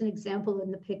have as an example in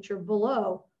the picture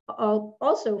below.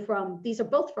 These are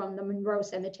both from the Monroe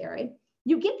Cemetery.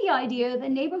 You get the idea of a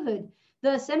neighborhood.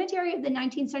 The cemetery of the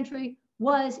 19th century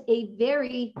was a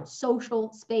very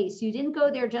social space. You didn't go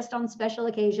there just on special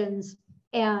occasions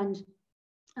and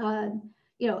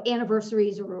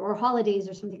anniversaries or holidays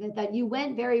or something like that. You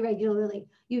went very regularly.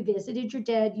 You visited your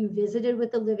dead, you visited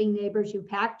with the living neighbors, you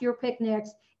packed your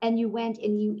picnics, and you went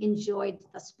and you enjoyed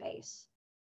the space.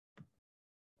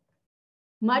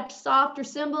 Much softer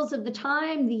symbols of the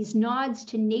time, these nods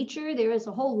to nature. There is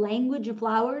a whole language of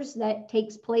flowers that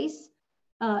takes place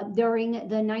during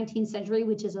the 19th century,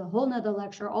 which is a whole nother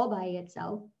lecture all by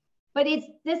itself. But it's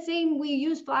the same, we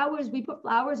use flowers, we put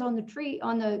flowers on the tree,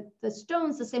 on the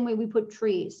stones, the same way we put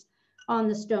trees on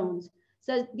the stones.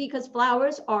 So because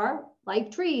flowers are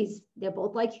like trees, they're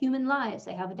both like human lives.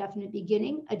 They have a definite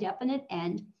beginning, a definite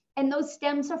end, and those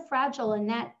stems are fragile, and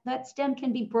that stem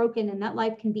can be broken, and that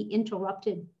life can be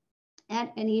interrupted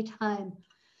at any time.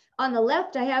 On the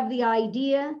left, I have the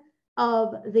idea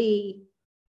of the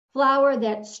flower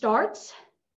that starts,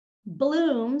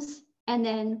 blooms, and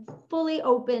then fully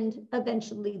opened,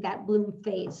 eventually that bloom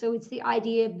fades. So it's the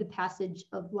idea of the passage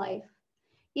of life.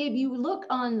 If you look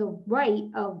on the right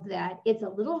of that, it's a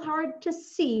little hard to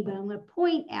see, but I'm going to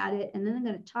point at it, and then I'm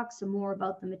going to talk some more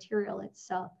about the material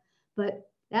itself. But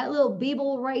that little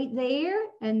beetle right there,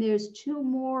 and there's two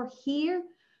more here,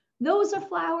 those are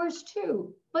flowers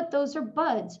too, but those are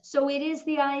buds. So it is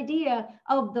the idea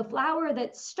of the flower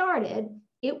that started,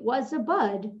 it was a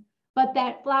bud, but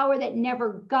that flower that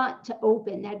never got to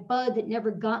open, that bud that never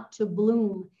got to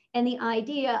bloom, and the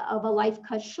idea of a life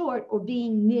cut short or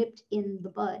being nipped in the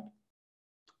bud.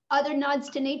 Other nods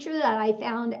to nature that I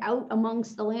found out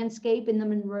amongst the landscape in the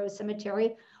Monroe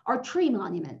Cemetery are tree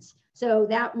monuments. So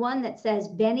that one that says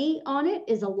Benny on it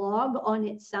is a log on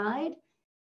its side.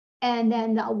 And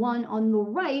then the one on the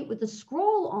right with the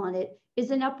scroll on it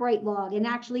is an upright log, and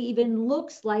actually even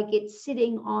looks like it's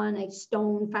sitting on a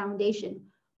stone foundation.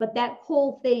 But that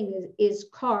whole thing is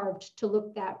carved to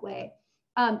look that way.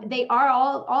 They are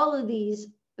all of these,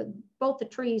 both the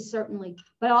trees certainly,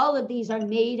 but all of these are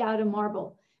made out of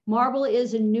marble. Marble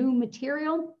is a new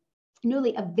material,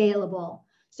 newly available.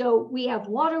 So we have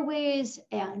waterways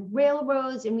and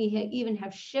railroads, and we even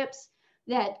have ships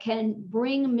that can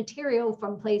bring material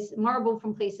from marble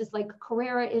from places like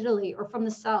Carrara, Italy, or from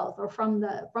the south, or from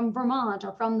Vermont,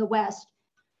 or from the west,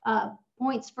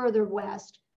 points further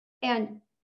west. And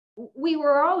we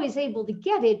were always able to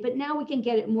get it, but now we can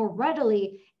get it more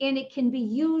readily, and it can be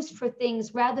used for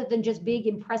things rather than just big,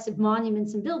 impressive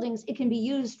monuments and buildings. It can be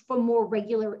used for more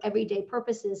regular, everyday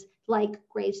purposes like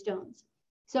gravestones.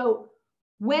 So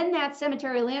when that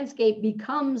cemetery landscape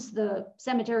becomes the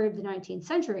cemetery of the 19th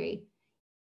century,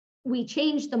 we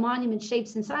changed the monument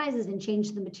shapes and sizes and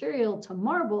changed the material to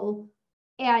marble,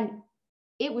 and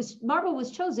marble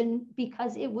was chosen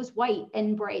because it was white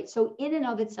and bright. So in and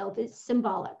of itself, it's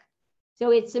symbolic.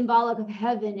 So it's symbolic of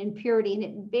heaven and purity, and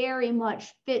it very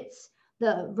much fits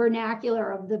the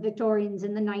vernacular of the Victorians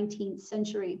in the 19th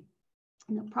century.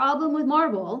 And the problem with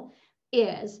marble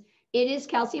is It is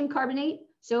calcium carbonate.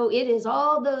 So it is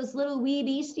all those little wee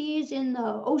beasties in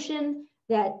the ocean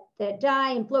that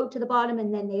die and float to the bottom,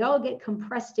 and then they all get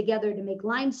compressed together to make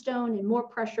limestone, and more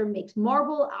pressure makes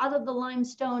marble out of the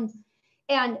limestone.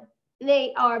 And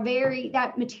they are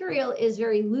that material is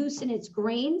very loose in its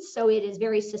grains, so it is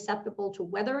very susceptible to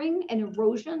weathering and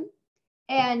erosion.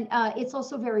 And it's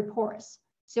also very porous.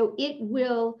 So it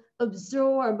will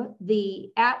absorb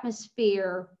the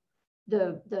atmosphere,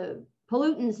 the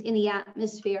pollutants in the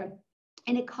atmosphere,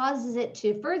 and it causes it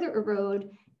to further erode,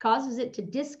 causes it to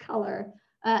discolor,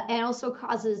 and also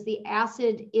causes the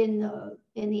acid in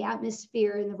the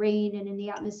atmosphere, in the rain and in the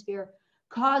atmosphere,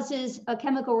 causes a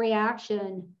chemical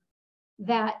reaction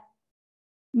that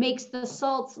makes the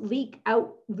salts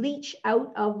leach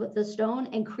out of the stone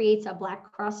and creates a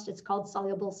black crust. It's called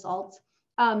soluble salts.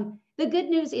 The good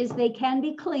news is they can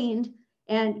be cleaned,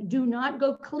 and do not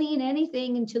go clean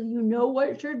anything until you know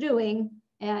what you're doing.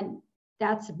 And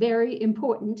that's very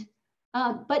important.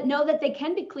 But know that they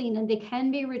can be cleaned and they can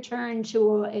be returned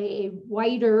to a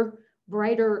whiter,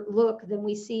 brighter look than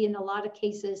we see in a lot of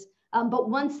cases. But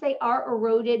once they are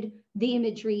eroded, the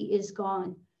imagery is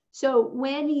gone. So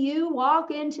when you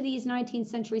walk into these 19th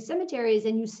century cemeteries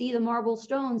and you see the marble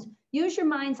stones, use your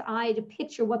mind's eye to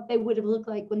picture what they would have looked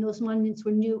like when those monuments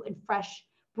were new and fresh,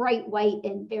 bright white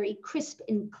and very crisp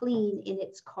and clean in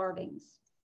its carvings.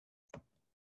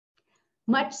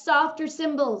 Much softer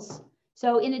symbols.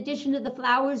 So in addition to the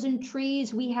flowers and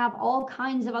trees, we have all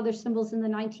kinds of other symbols in the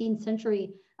 19th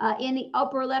century. In the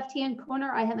upper left-hand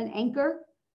corner, I have an anchor.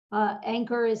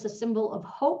 Anchor is a symbol of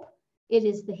hope. It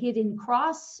is the hidden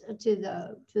cross to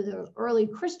the early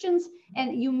Christians.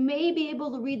 And you may be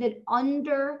able to read that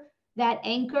under that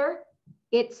anchor,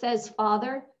 it says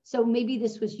father. So maybe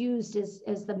this was used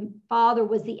as the father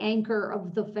was the anchor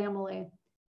of the family.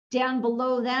 Down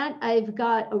below that, I've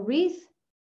got a wreath.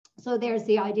 So there's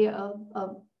the idea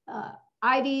of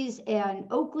ivies and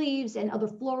oak leaves and other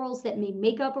florals that may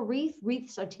make up a wreath.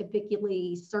 Wreaths are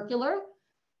typically circular.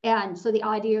 And so the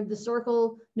idea of the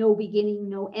circle, no beginning,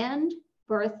 no end,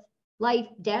 birth, life,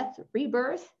 death,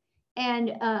 rebirth.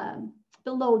 And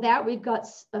below that, we've got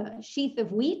a sheath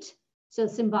of wheat. So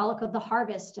symbolic of the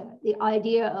harvest, the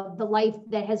idea of the life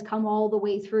that has come all the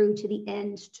way through to the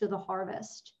end, to the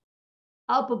harvest.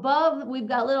 Up above, we've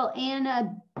got little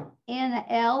Anna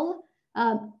L.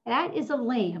 That is a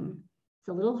lamb. It's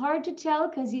a little hard to tell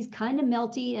because he's kind of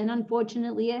melty, and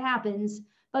unfortunately it happens.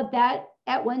 But that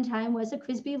at one time was a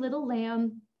crispy little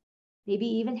lamb, maybe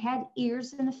even had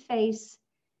ears and a face.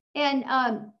 And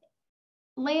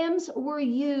lambs were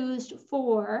used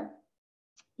for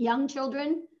young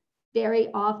children very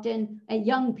often, and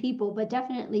young people, but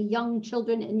definitely young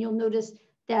children. And you'll notice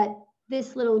that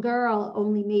this little girl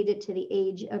only made it to the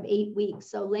age of 8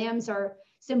 weeks. So lambs are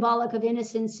symbolic of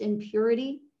innocence and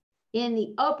purity. In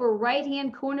the upper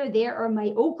right-hand corner, there are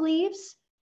my oak leaves.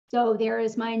 So there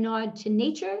is my nod to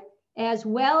nature, as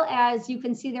well as you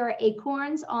can see there are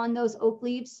acorns on those oak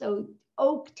leaves. So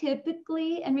oak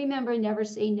typically, and remember, never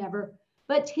say never,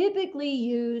 but typically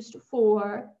used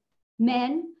for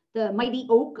men, the mighty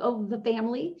oak of the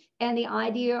family. And the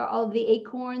idea of the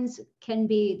acorns can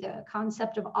be the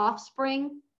concept of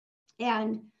offspring.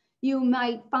 And you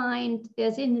might find,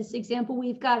 as in this example,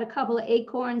 we've got a couple of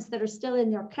acorns that are still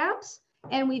in their caps,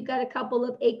 and we've got a couple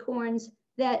of acorns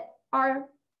that are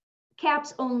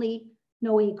caps only,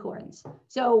 no acorns.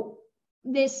 So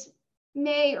this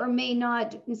may or may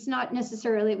not, it's not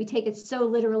necessarily, we take it so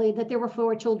literally that there were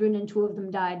 4 children and 2 of them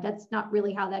died. That's not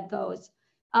really how that goes.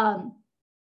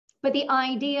 But the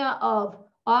idea of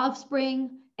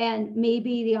offspring, and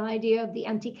maybe the idea of the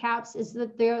empty caps, is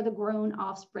that they're the grown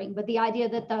offspring. But the idea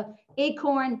that the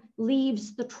acorn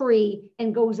leaves the tree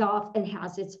and goes off and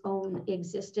has its own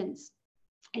existence.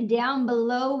 And down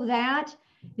below that,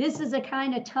 this is a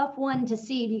kind of tough one to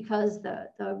see because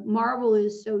the marble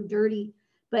is so dirty.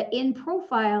 But in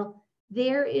profile,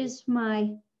 there is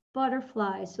my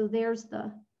butterfly. So there's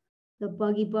the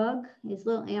buggy bug, his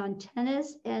little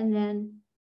antennas, and then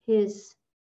his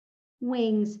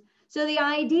wings. So the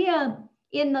idea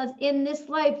in this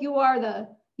life, you are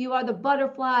the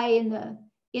butterfly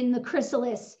in the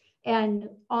chrysalis, and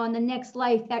on the next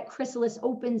life, that chrysalis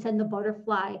opens and the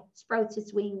butterfly sprouts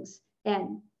its wings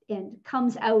and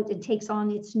comes out and takes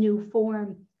on its new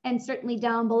form. And certainly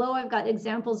down below, I've got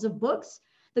examples of books,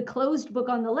 the closed book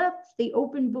on the left, the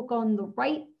open book on the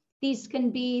right. These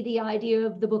can be the idea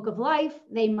of the book of life.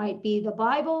 They might be the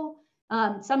Bible,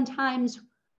 sometimes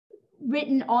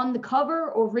written on the cover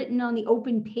or written on the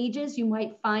open pages. You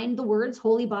might find the words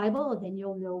Holy Bible, and then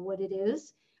you'll know what it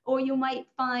is. Or you might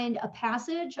find a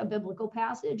passage, a biblical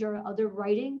passage or other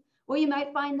writing, or you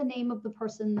might find the name of the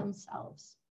person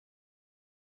themselves.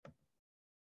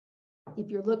 If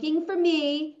you're looking for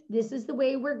me, this is the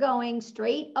way we're going,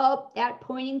 straight up. That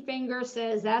pointing finger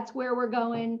says that's where we're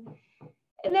going.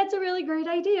 And that's a really great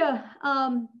idea.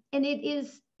 And it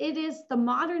is the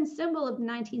modern symbol of the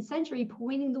 19th century,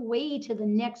 pointing the way to the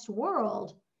next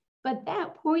world. But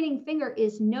that pointing finger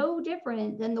is no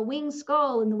different than the winged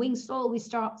skull and the winged soul we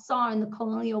saw in the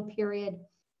colonial period.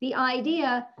 The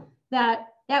idea that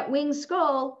that winged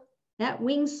skull, that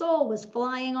winged soul was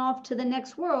flying off to the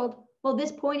next world. Well,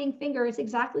 this pointing finger is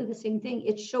exactly the same thing.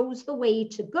 It shows the way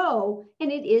to go,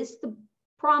 and it is the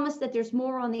promise that there's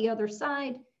more on the other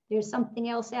side. There's something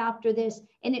else after this,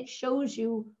 and it shows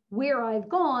you where I've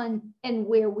gone and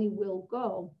where we will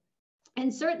go.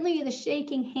 And certainly the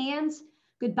shaking hands,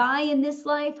 goodbye in this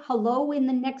life, hello in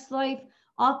the next life.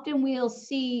 Often we'll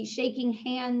see shaking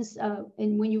hands,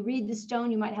 and when you read the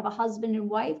stone, you might have a husband and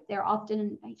wife.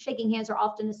 Shaking hands are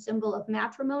often a symbol of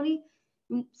matrimony.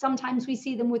 Sometimes we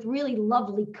see them with really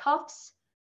lovely cuffs,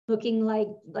 looking like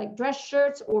dress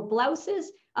shirts or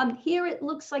blouses. Here it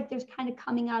looks like there's kind of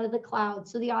coming out of the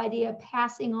clouds. So the idea of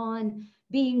passing on,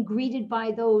 being greeted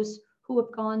by those who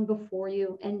have gone before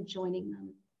you and joining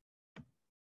them.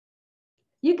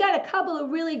 You got a couple of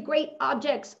really great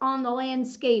objects on the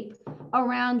landscape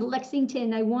around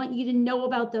Lexington. I want you to know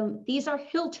about them. These are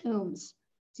hill tombs.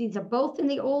 These are both in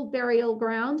the old burial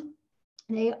ground.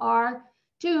 They are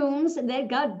tombs that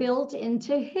got built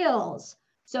into hills.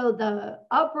 So the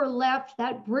upper left,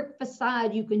 that brick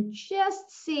facade, you can just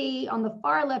see on the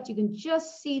far left, you can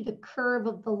just see the curve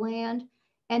of the land.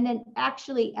 And then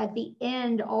actually at the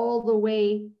end, all the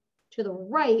way to the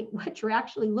right, what you're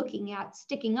actually looking at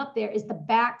sticking up there is the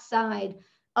back side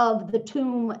of the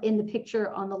tomb in the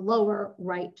picture on the lower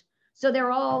right. So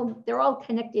they're all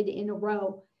connected in a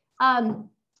row.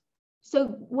 So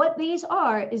what these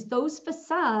are is those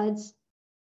facades.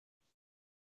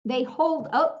 They help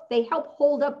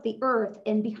hold up the earth.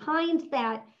 And behind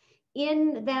that,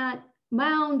 in that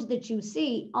mound that you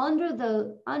see under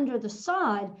the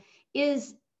sod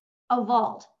is a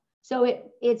vault. So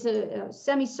it's a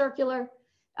semicircular.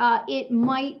 It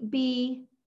might be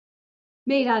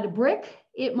made out of brick.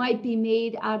 It might be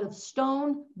made out of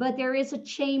stone, but there is a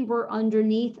chamber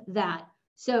underneath that.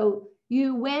 So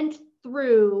you went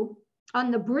through on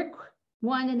the brick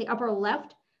one in the upper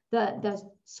left. The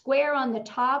square on the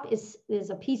top is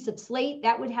a piece of slate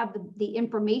that would have the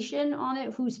information on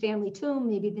it, whose family tomb,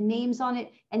 maybe the names on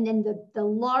it. And then the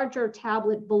larger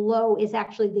tablet below is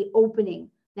actually the opening.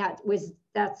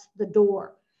 That's the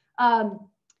door.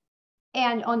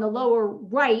 And on the lower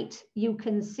right, you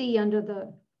can see under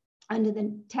the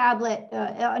tablet,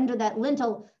 under that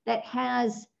lintel that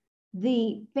has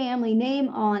the family name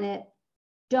on it,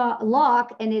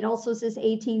 lock, and it also says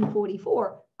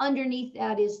 1844. Underneath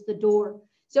that is the door.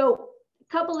 So a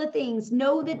couple of things.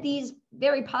 Know that these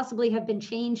very possibly have been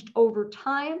changed over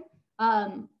time.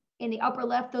 In the upper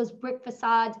left, those brick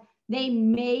facades, they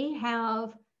may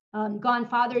have gone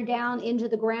farther down into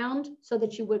the ground so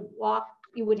that you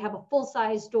would have a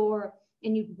full-size door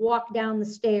and you'd walk down the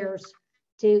stairs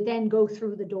to then go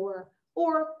through the door.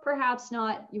 Or perhaps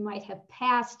not, you might have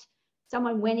passed,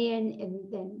 someone went in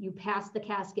and then you passed the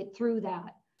casket through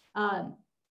that.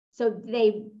 So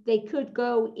they could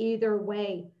go either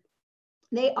way.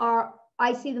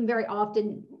 I see them very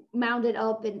often mounted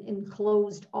up and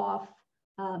closed off,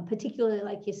 particularly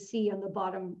like you see on the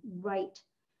bottom right.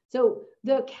 So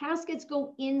the caskets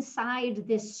go inside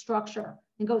this structure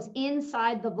and goes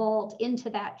inside the vault into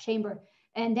that chamber,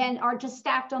 and then are just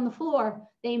stacked on the floor.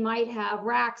 They might have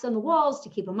racks on the walls to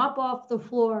keep them up off the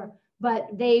floor, but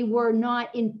they were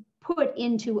not put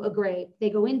into a grave. They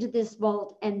go into this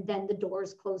vault and then the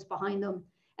doors close behind them.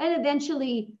 And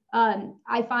eventually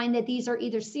I find that these are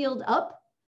either sealed up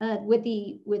with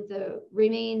the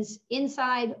remains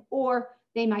inside, or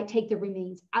they might take the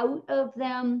remains out of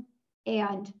them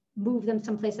and move them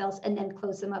someplace else and then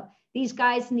close them up. These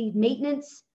guys need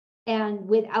maintenance, and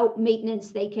without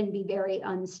maintenance, they can be very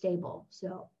unstable.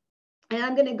 So, and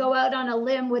I'm gonna go out on a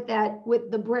limb with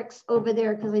the bricks over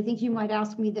there, because I think you might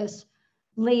ask me this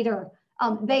later.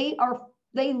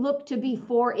 They look to be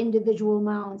 4 individual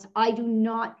mounds. I do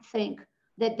not think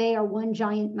that they are one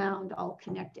giant mound all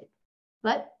connected,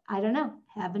 but I don't know,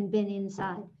 haven't been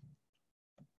inside.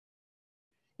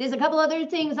 There's a couple other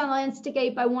things on the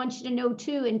landscape I want you to know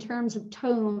too in terms of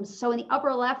tombs. So in the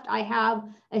upper left, I have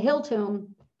a hill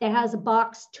tomb that has a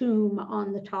box tomb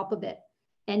on the top of it.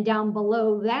 And down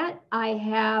below that, I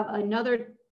have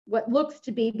another, what looks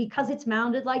to be, because it's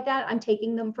mounded like that, I'm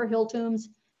taking them for hill tombs,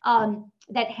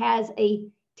 that has a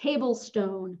table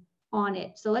stone on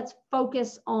it. So let's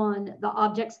focus on the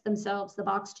objects themselves, the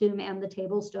box tomb and the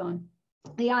table stone.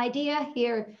 The idea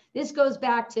here, this goes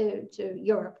back to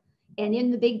Europe, and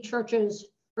in the big churches,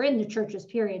 or in the churches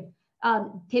period,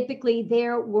 typically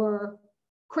there were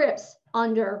crypts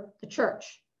under the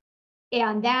church.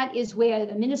 And that is where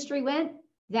the ministry went.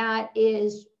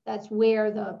 That's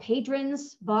where the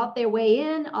patrons bought their way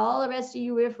in. All the rest of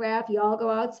you riffraff, you all go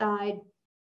outside,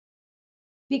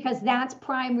 because that's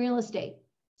prime real estate.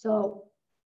 So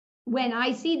when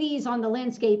I see these on the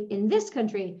landscape in this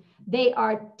country, they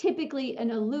are typically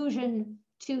an allusion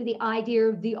to the idea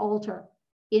of the altar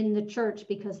in the church,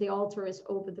 because the altar is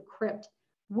over the crypt.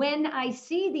 When I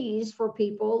see these for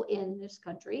people in this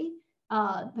country,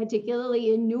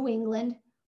 particularly in New England,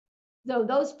 though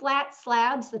those flat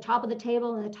slabs, the top of the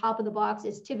table and the top of the box,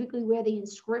 is typically where the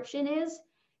inscription is.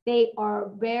 They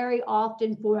are very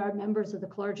often for members of the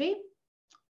clergy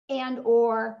and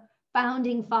or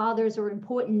founding fathers or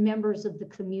important members of the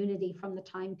community from the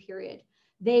time period.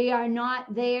 They are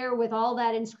not there with all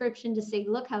that inscription to say,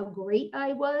 look how great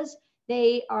I was.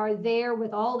 They are there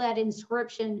with all that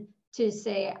inscription to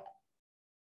say,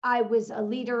 I was a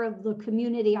leader of the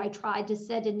community. I tried to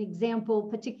set an example,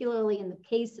 particularly in the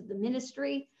case of the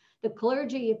ministry. The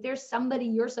clergy, if there's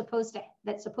somebody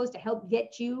that's supposed to help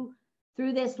get you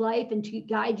through this life and to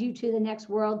guide you to the next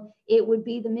world, it would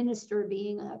be the minister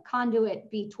being a conduit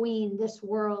between this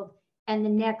world and the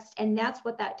next. And that's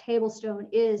what that table stone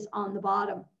is on the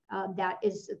bottom. That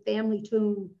is the family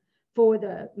tomb for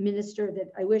the minister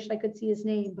that I wish I could see his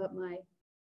name, but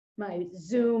my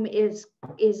Zoom is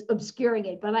obscuring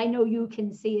it, but I know you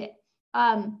can see it.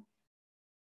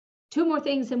 Two more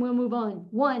things and we'll move on.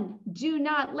 One, do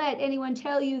not let anyone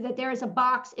tell you that there is a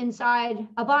body inside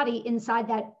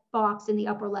that box in the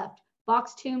upper left.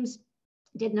 Box tombs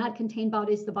did not contain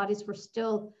bodies. The bodies were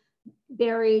still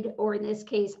buried, or in this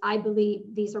case, I believe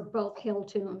these are both hill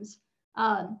tombs.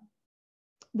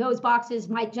 Those boxes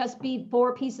might just be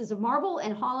 4 pieces of marble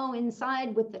and hollow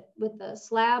inside with the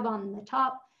slab on the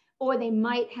top, or they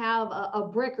might have a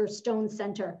brick or stone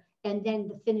center and then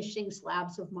the finishing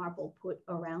slabs of marble put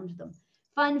around them.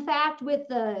 Fun fact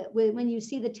when you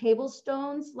see the table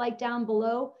stones like down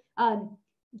below,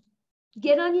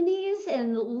 get on your knees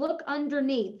and look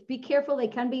underneath. Be careful, they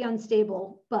can be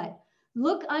unstable, but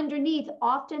look underneath.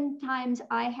 Oftentimes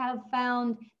I have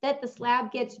found that the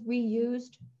slab gets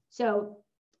reused. So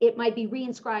it might be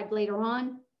reinscribed later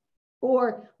on,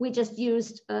 or we just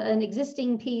used an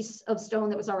existing piece of stone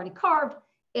that was already carved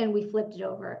and we flipped it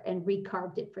over and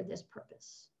recarved it for this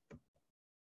purpose.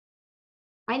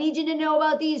 I need you to know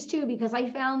about these too, because I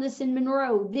found this in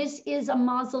Monroe. This is a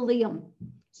mausoleum.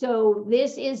 So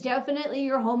this is definitely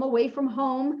your home away from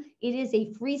home. It is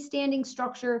a freestanding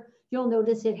structure. You'll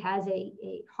notice it has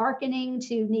a hearkening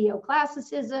to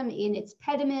neoclassicism in its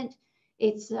pediment,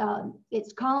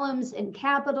 its columns and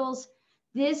capitals.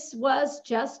 This was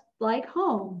just like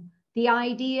home. The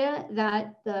idea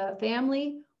that the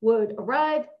family would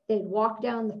arrive, they'd walk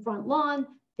down the front lawn,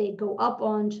 they'd go up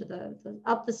onto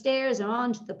up the stairs and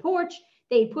onto the porch,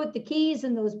 they'd put the keys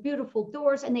in those beautiful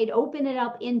doors and they'd open it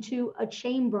up into a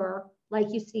chamber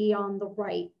like you see on the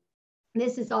right.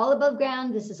 This is all above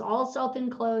ground. This is all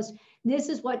self-enclosed. This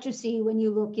is what you see when you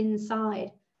look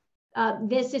inside.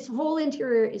 This whole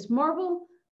interior is marble.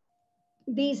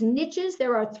 These niches,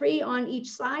 there are 3 on each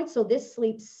side. So this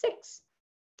sleeps 6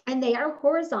 and they are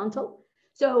horizontal.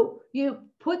 So you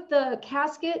put the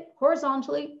casket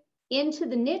horizontally into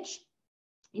the niche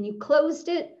and you closed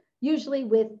it, usually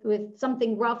with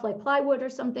something rough like plywood or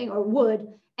something, or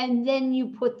wood, and then you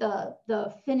put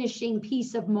the finishing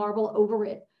piece of marble over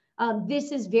it.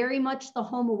 This is very much the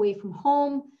home away from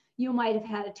home. You might have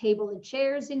had a table and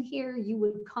chairs in here. You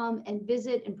would come and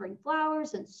visit and bring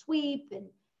flowers and sweep and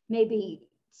maybe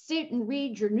sit and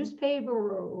read your newspaper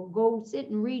or go sit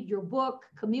and read your book,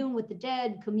 commune with the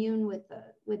dead, commune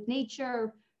with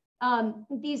nature.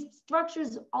 These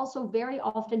structures also very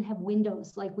often have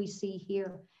windows like we see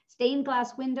here. Stained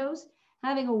glass windows.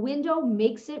 Having a window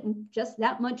makes it just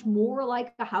that much more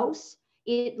like a house.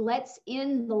 It lets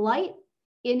in the light,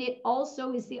 and it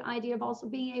also is the idea of also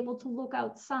being able to look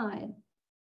outside.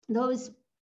 Those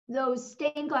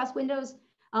stained glass windows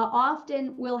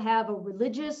often will have a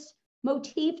religious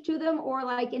motif to them, or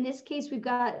like in this case, we've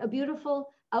got a beautiful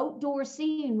outdoor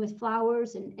scene with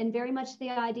flowers and very much the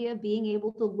idea of being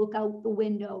able to look out the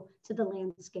window to the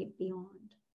landscape beyond.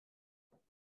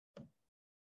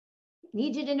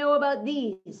 Need you to know about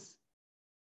these.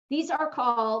 These are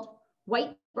called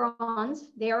white bronze.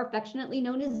 They are affectionately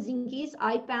known as zinkies.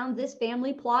 I found this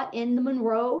family plot in the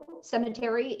Monroe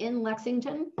Cemetery in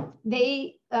Lexington.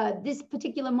 This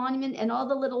particular monument and all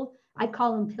the little I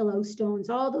call them pillow stones,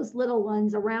 all those little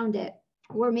ones around it,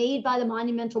 were made by the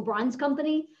Monumental Bronze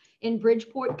Company in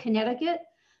Bridgeport, Connecticut,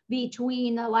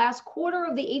 between the last quarter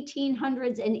of the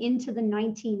 1800s and into the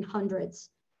 1900s.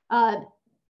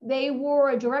 They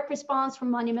were a direct response from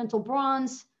monumental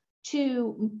bronze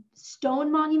to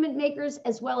stone monument makers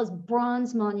as well as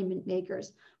bronze monument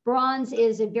makers. Bronze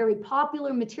is a very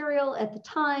popular material at the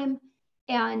time,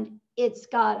 and it's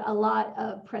got a lot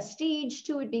of prestige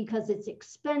to it because it's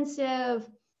expensive.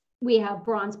 We have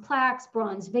bronze plaques,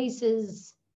 bronze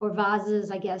vases, or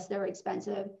vases, I guess they're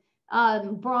expensive,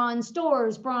 bronze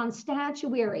doors, bronze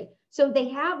statuary. So they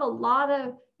have a lot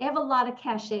of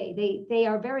cachet. They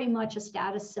are very much a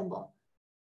status symbol.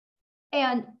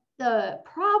 And the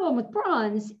problem with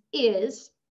bronze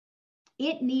is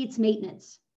it needs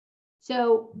maintenance.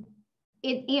 So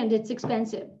it's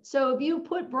expensive. So if you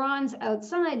put bronze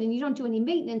outside and you don't do any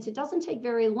maintenance, it doesn't take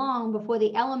very long before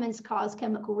the elements cause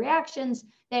chemical reactions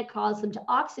that cause them to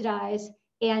oxidize,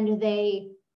 and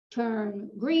they turn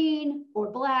green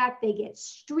or black, they get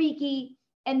streaky,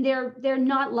 and they're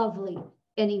not lovely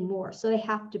anymore. So they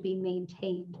have to be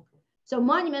maintained. So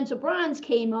Monumental Bronze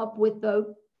came up with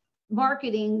the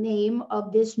marketing name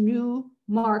of this new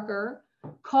marker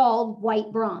called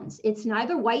white bronze. It's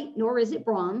neither white nor is it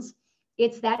bronze.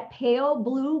 It's that pale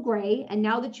blue gray. And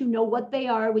now that you know what they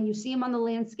are, when you see them on the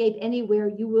landscape anywhere,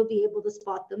 you will be able to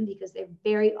spot them because they're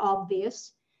very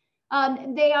obvious.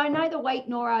 They are neither white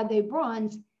nor are they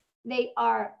bronze. They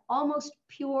are almost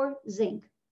pure zinc.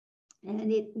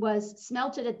 And it was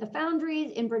smelted at the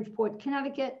foundries in Bridgeport,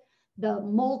 Connecticut. The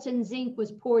molten zinc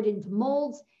was poured into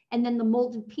molds, and then the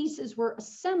molded pieces were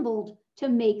assembled to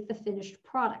make the finished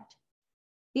product.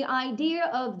 The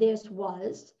idea of this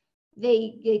was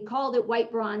they called it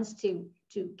white bronze to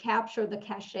capture the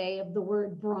cachet of the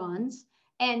word bronze,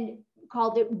 and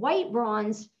called it white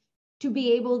bronze to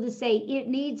be able to say it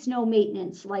needs no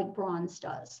maintenance like bronze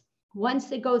does.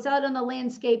 Once it goes out on the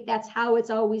landscape, that's how it's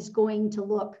always going to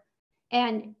look.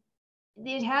 And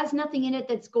it has nothing in it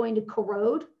that's going to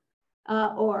corrode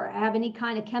or have any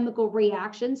kind of chemical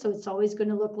reaction. So it's always going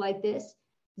to look like this.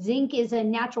 Zinc is a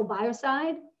natural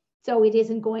biocide, so it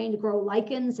isn't going to grow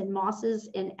lichens and mosses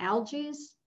and algae.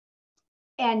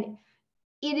 And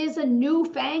it is a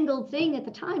newfangled thing at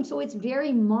the time, so it's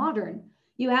very modern.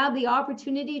 You have the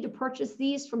opportunity to purchase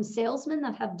these from salesmen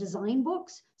that have design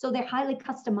books, so they're highly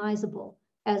customizable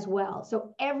as well.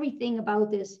 So everything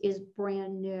about this is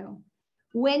brand new.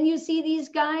 When you see these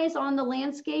guys on the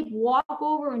landscape, walk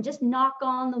over and just knock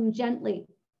on them gently.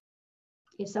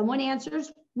 If someone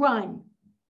answers, run.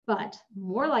 But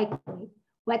more likely,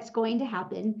 what's going to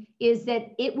happen is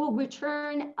that it will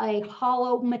return a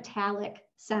hollow metallic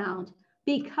sound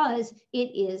because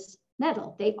it is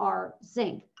metal. They are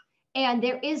zinc. And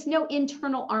there is no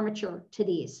internal armature to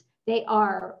these. They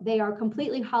are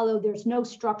completely hollow. There's no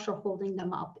structure holding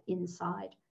them up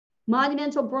inside.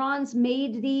 Monumental Bronze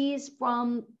made these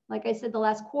from, like I said, the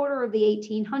last quarter of the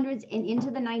 1800s and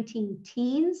into the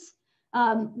 19-teens.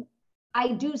 I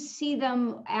do see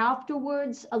them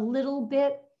afterwards a little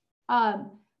bit,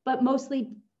 but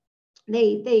mostly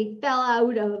they fell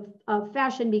out of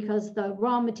fashion because the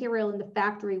raw material in the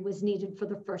factory was needed for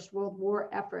the First World War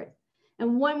effort.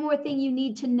 And one more thing you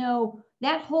need to know,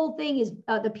 that whole thing is,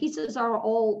 the pieces are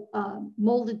all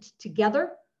molded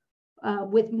together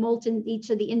with molten, each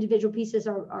of the individual pieces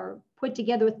are put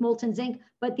together with molten zinc.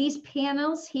 But these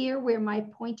panels here where my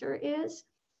pointer is,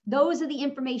 those are the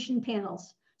information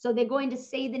panels. So they're going to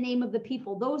say the name of the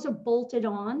people. Those are bolted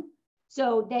on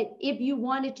so that if you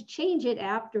wanted to change it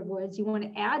afterwards, you want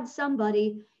to add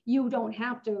somebody, you don't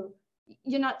have to,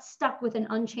 you're not stuck with an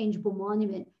unchangeable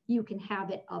monument. You can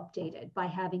have it updated by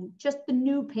having just the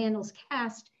new panels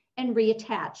cast and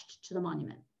reattached to the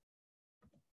monument.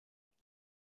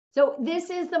 So this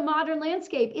is the modern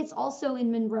landscape. It's also in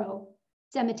Monroe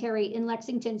Cemetery in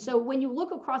Lexington. So when you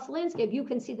look across the landscape, you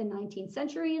can see the 19th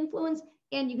century influence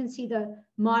and you can see the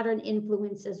modern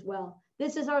influence as well.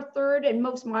 This is our third and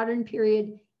most modern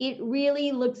period. It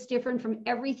really looks different from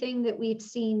everything that we've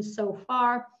seen so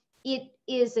far. It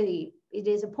is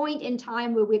a point in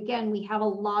time where we have a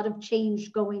lot of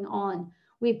change going on.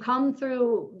 We've come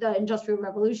through the Industrial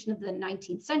Revolution of the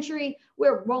 19th century.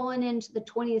 We're rolling into the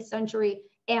 20th century,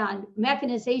 and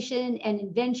mechanization and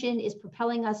invention is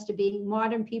propelling us to being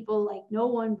modern people like no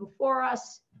one before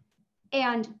us.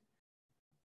 And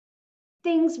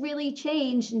things really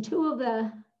changed, and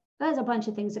there's a bunch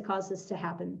of things that caused this to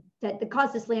happen, that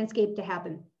caused this landscape to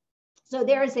happen. So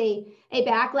there's a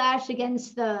backlash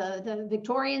against the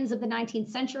Victorians of the 19th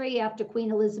century after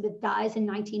Queen Elizabeth dies in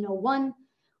 1901.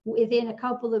 Within a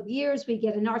couple of years, we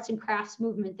get an arts and crafts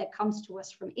movement that comes to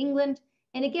us from England.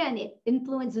 And again, it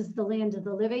influences the land of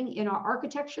the living in our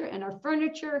architecture and our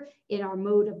furniture, in our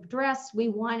mode of dress. We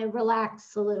want to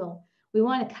relax a little. We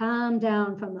want to calm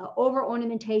down from the over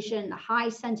ornamentation, the high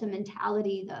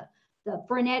sentimentality, the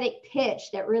frenetic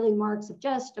pitch that really marks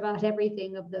just about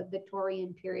everything of the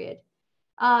Victorian period.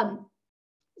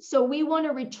 So we want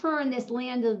to return this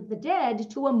land of the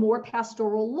dead to a more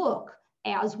pastoral look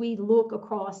as we look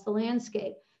across the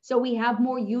landscape. So we have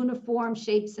more uniform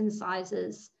shapes and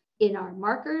sizes in our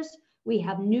markers. We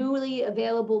have newly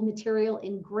available material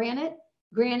in granite.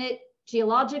 Granite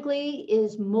geologically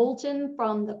is molten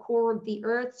from the core of the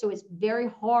earth, so it's very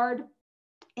hard.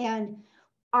 And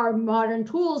our modern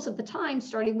tools of the time,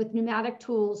 starting with pneumatic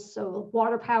tools, so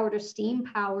water-powered or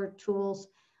steam-powered tools,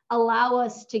 allow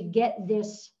us to get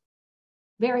this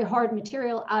very hard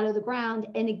material out of the ground.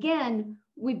 And again,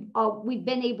 we've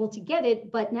been able to get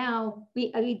it, but now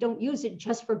we don't use it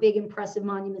just for big, impressive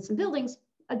monuments and buildings.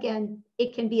 Again,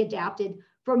 it can be adapted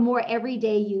for more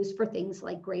everyday use for things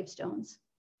like gravestones.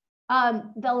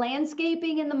 The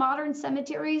landscaping in the modern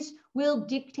cemeteries will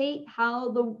dictate how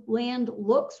the land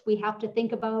looks. We have to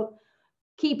think about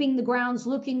keeping the grounds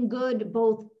looking good,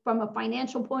 both from a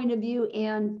financial point of view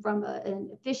and from an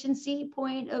efficiency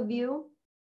point of view.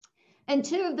 And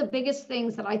two of the biggest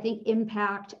things that I think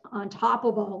impact on top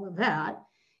of all of that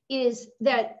is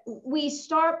that we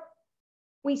stop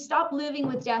living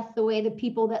with death the way the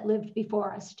people that lived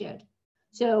before us did.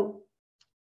 So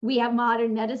we have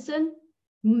modern medicine.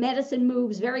 Medicine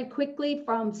moves very quickly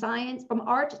from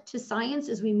art to science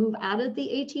as we move out of the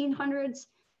 1800s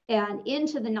and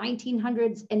into the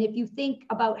 1900s. And if you think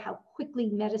about how quickly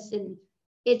medicine,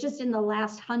 it just in the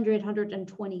last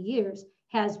 120 years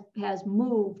has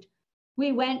moved.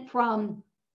 We went from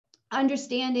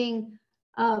understanding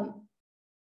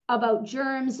about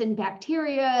germs and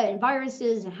bacteria and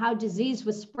viruses and how disease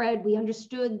was spread. We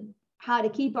understood how to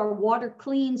keep our water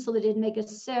clean so that it didn't make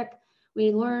us sick. We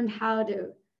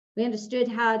understood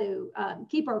how to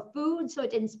keep our food so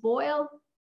it didn't spoil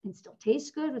and still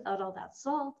taste good without all that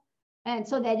salt, and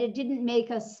so that it didn't make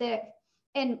us sick.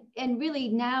 And really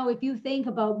now, if you think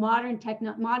about modern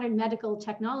medical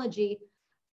technology,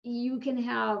 you can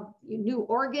have new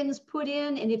organs put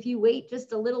in, and if you wait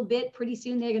just a little bit, pretty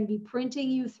soon they're going to be printing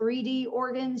you 3D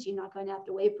organs. You're not going to have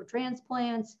to wait for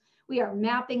transplants. We are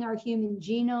mapping our human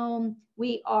genome.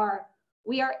 We are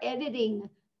editing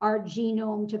our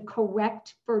genome to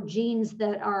correct for genes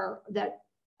that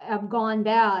have gone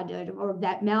bad or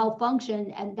that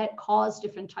malfunction and that cause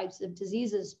different types of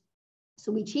diseases.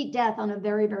 So we cheat death on a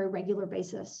very, very regular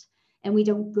basis, and we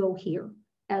don't go here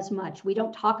as much. We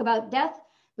don't talk about death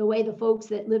the way the folks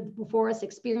that lived before us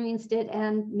experienced it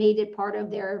and made it part of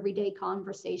their everyday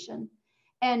conversation.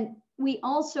 And we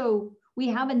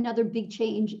have another big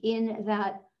change in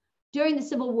that during the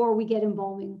Civil War, we get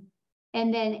embalming.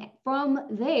 And then from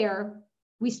there,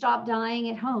 we stop dying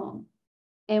at home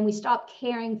and we stop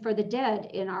caring for the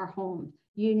dead in our home.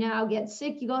 You now get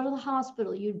sick, you go to the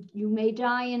hospital, you may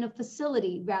die in a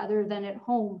facility rather than at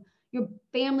home. Your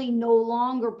family no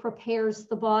longer prepares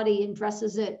the body and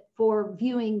dresses it for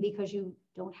viewing because you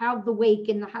don't have the wake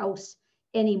in the house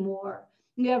anymore.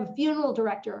 You have a funeral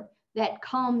director that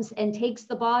comes and takes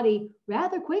the body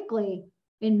rather quickly,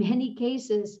 in many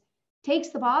cases, takes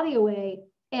the body away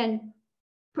and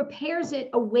prepares it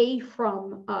away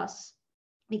from us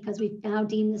because we now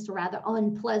deem this a rather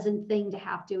unpleasant thing to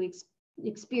have to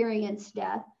experience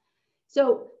death.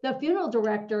 So the funeral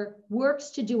director works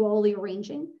to do all the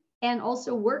arranging and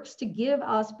also works to give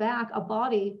us back a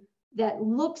body that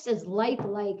looks as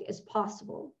lifelike as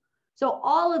possible. So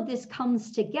all of this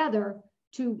comes together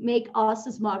to make us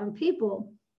as modern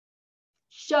people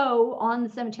show on the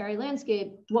cemetery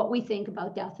landscape what we think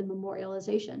about death and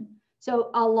memorialization. So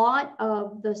a lot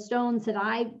of the stones that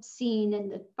I've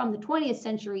seen from the 20th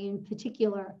century in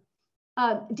particular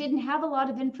didn't have a lot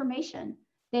of information.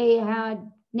 They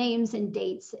had names and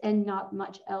dates and not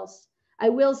much else. I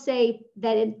will say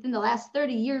that in the last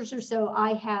 30 years or so,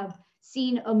 I have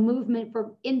seen a movement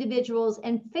for individuals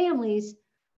and families,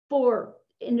 for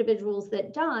individuals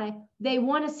that die. They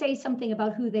want to say something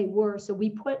about who they were. So we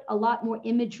put a lot more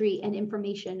imagery and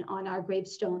information on our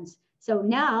gravestones. So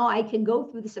now I can go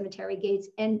through the cemetery gates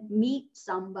and meet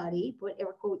somebody, put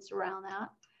air quotes around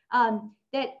that,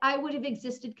 that I would have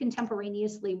existed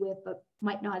contemporaneously with, but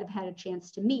might not have had a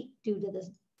chance to meet due to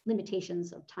the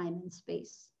limitations of time and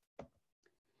space.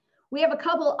 We have a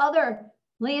couple other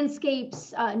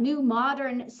landscapes, new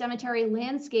modern cemetery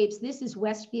landscapes. This is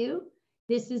Westview.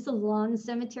 This is the Lawn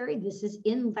Cemetery. This is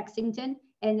in Lexington.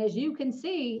 And as you can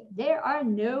see, there are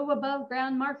no above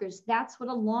ground markers. That's what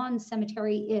a lawn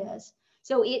cemetery is.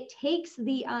 So it takes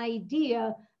the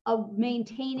idea of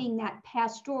maintaining that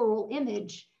pastoral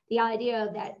image, the idea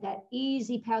of that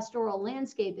easy pastoral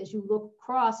landscape as you look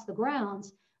across the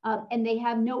grounds, and they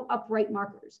have no upright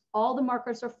markers. All the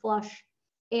markers are flush.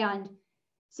 And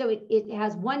so it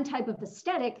has one type of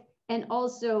aesthetic, and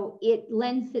also it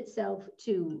lends itself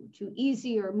to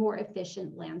easier, more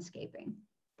efficient landscaping.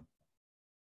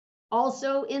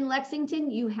 Also in Lexington,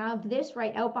 you have this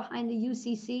right out behind the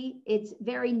UCC. It's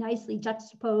very nicely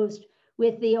juxtaposed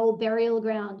with the old burial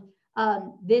ground.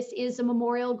 This is a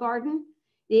memorial garden.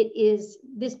 It is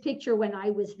this picture when I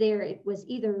was there, it was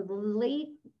either late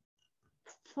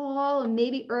fall and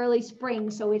maybe early spring.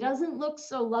 So it doesn't look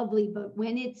so lovely, but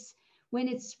when it's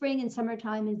spring and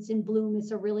summertime, it's in bloom.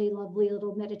 It's a really lovely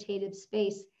little meditative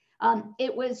space.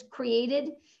 It was created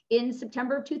in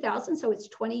September of 2000, so it's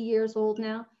 20 years old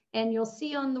now. And you'll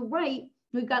see on the right,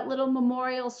 we've got little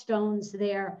memorial stones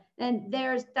there. And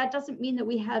that doesn't mean that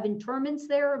we have interments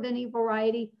there of any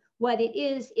variety. What it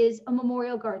is a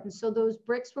memorial garden. So those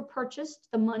bricks were purchased.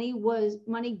 The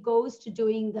money goes to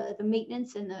doing the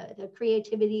maintenance and the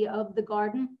creativity of the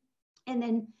garden. And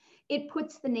then it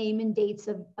puts the name and dates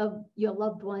of your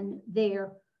loved one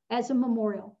there as a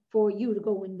memorial for you to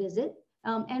go and visit,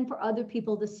 and for other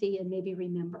people to see and maybe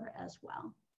remember as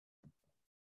well.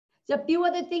 So a few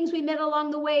other things we met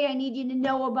along the way I need you to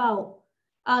know about.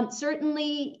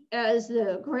 Certainly as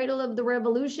the cradle of the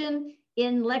revolution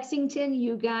in Lexington,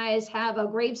 you guys have a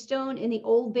gravestone in the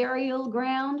old burial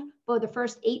ground for the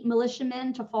first 8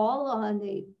 militiamen to fall on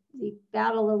the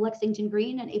Battle of Lexington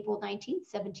Green on April 19th,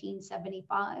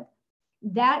 1775.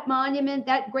 That monument,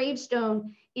 that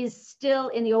gravestone is still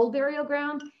in the old burial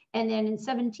ground. And then in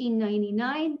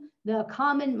 1799, the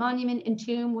common monument and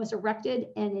tomb was erected.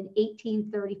 And in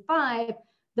 1835,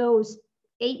 those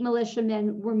 8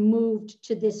 militiamen were moved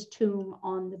to this tomb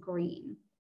on the green.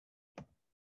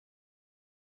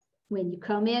 When you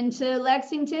come into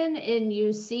Lexington and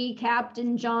you see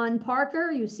Captain John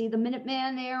Parker, you see the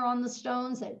Minuteman there on the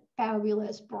stones, that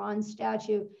fabulous bronze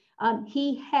statue.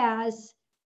 He has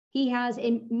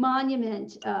a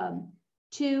monument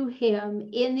to him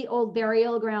in the old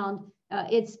burial ground.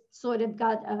 It's sort of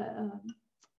got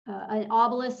an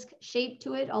obelisk shape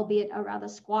to it, albeit a rather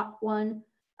squat one.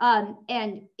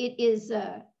 And it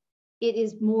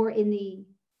is more in the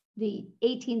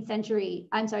 18th century,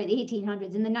 I'm sorry, the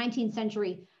 1800s, in the 19th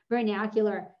century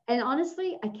vernacular. And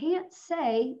honestly, I can't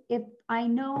say if I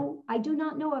do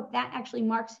not know if that actually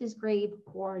marks his grave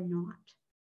or not.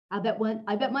 I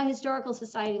bet my historical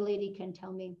society lady can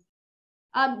tell me.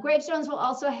 Gravestones will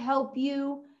also help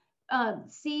you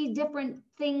see different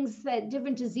things,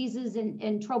 different diseases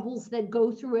and troubles that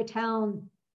go through a town.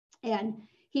 And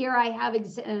here I have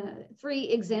 3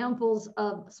 examples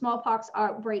of smallpox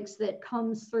outbreaks that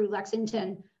comes through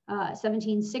Lexington,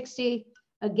 1760,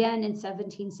 again in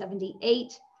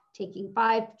 1778, taking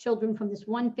 5 children from this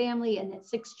one family and then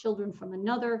 6 children from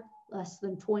another, less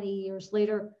than 20 years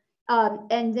later.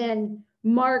 And then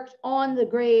marked on the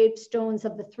gravestones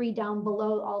of the 3 down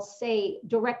below, I'll say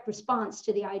direct response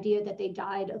to the idea that they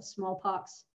died of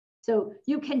smallpox. So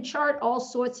you can chart all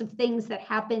sorts of things that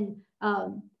happen,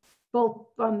 both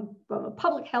from a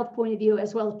public health point of view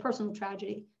as well as personal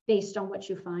tragedy based on what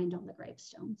you find on the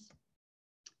gravestones.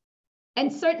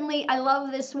 And certainly I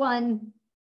love this one.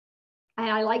 And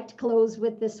I like to close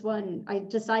with this one. I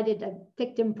decided I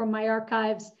picked him from my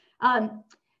archives,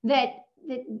 that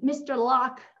Mr.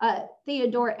 Locke,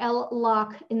 Theodore L.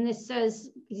 Locke, and this says,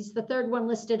 he's the 3rd one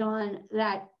listed on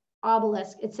that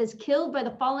obelisk. It says, killed by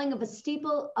the falling of a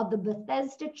steeple of the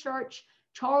Bethesda Church,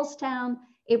 Charlestown,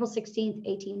 April 16th,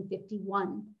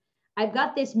 1851. I've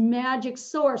got this magic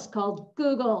source called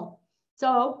Google.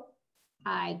 So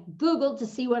I Googled to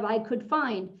see what I could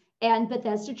find. And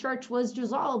Bethesda Church was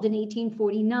dissolved in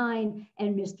 1849,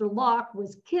 and Mr. Locke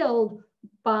was killed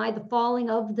by the falling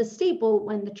of the steeple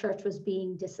when the church was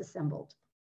being disassembled.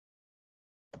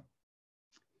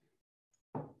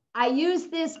 I use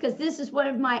this because this is one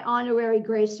of my honorary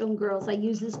Gravestone Girls. I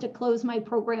use this to close my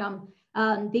program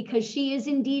because she is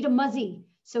indeed a Muzzy.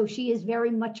 So she is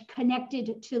very much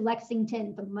connected to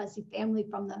Lexington, the Muzzy family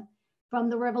from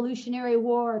the Revolutionary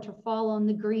War to fall on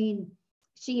the green.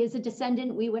 She is a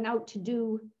descendant. We went out to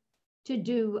do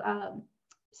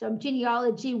some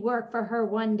genealogy work for her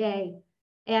one day.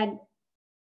 And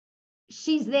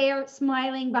she's there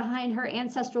smiling behind her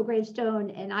ancestral gravestone.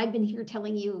 And I've been here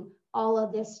telling you all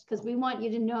of this because we want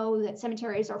you to know that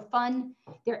cemeteries are fun.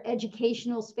 They're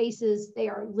educational spaces. They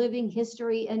are living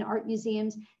history and art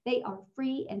museums. They are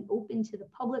free and open to the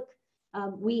public.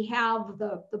 We have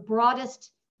the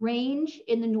broadest range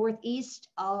in the Northeast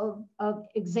of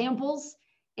examples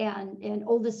and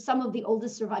oldest, some of the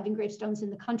oldest surviving gravestones in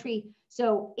the country.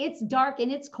 So it's dark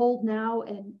and it's cold now,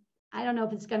 and I don't know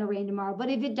if it's going to rain tomorrow, but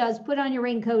if it does, put on your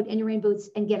raincoat and your rain boots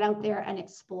and get out there and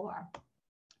explore.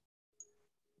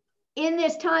 In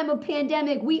this time of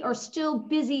pandemic, we are still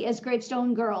busy as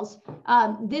Gravestone Girls.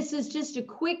 This is just a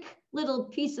quick little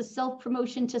piece of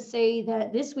self-promotion to say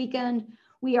that this weekend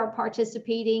we are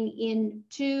participating in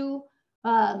 2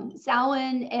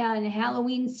 Samhain and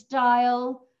Halloween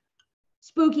style,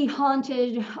 spooky,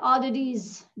 haunted,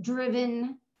 oddities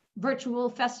driven virtual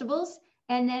festivals.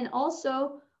 And then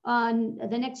also on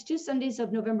the next 2 Sundays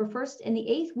of November 1st and the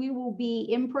 8th, we will be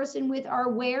in person with our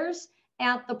wares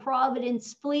at the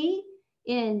Providence Flea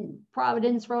in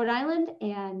Providence, Rhode Island.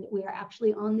 And we are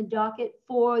actually on the docket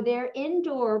for their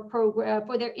indoor program,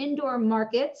 for their indoor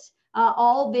markets,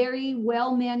 all very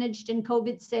well managed and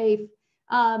COVID safe,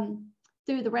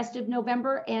 through the rest of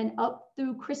November and up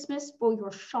through Christmas for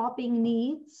your shopping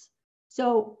needs.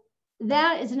 So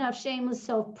that is enough shameless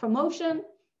self-promotion.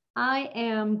 I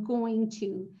am going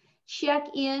to check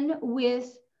in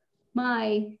with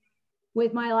my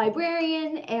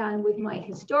librarian and with my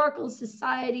historical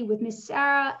society, with Miss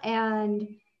Sarah, and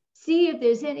see if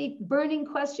there's any burning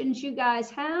questions you guys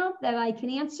have that I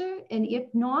can answer. And if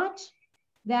not,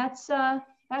 that's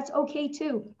okay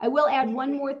too. I will add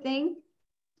one more thing.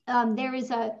 There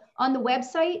is on the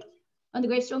website, on the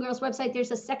Gravestone Girls website,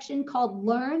 there's a section called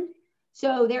Learn.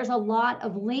 So there's a lot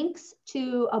of links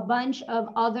to a bunch of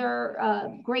other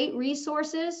great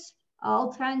resources,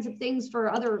 all kinds of things for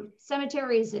other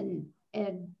cemeteries and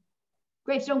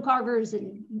gravestone carvers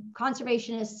and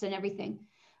conservationists and everything.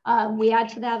 We add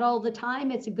to that all the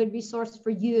time. It's a good resource for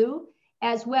you,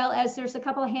 as well as there's a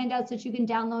couple of handouts that you can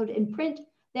download and print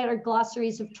that are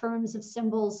glossaries of terms, of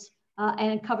symbols,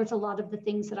 and it covers a lot of the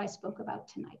things that I spoke about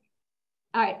tonight.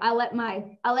 All right, I'll let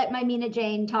my Mina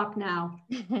Jane talk now.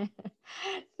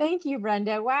 Thank you,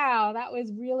 Brenda. Wow, that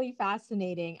was really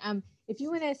fascinating. If you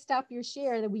want to stop your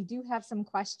share, that we do have some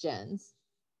questions.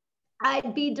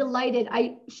 I'd be delighted.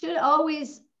 I should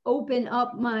always open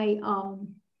up my,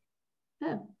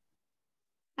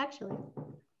 actually,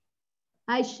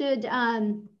 I should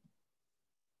always.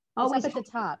 It's up at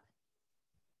the top.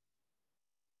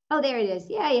 Oh, there it is.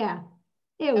 Yeah.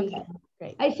 There we go.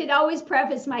 Great. I should always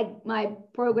preface my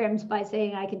programs by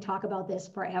saying I can talk about this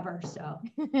forever. So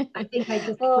I think I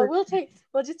just well,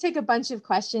 we'll just take a bunch of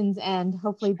questions and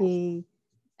hopefully be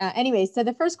anyway. So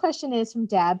the first question is from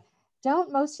Deb.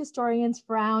 Don't most historians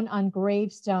frown on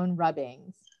gravestone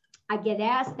rubbings? I get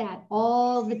asked that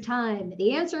all the time.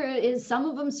 The answer is some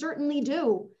of them certainly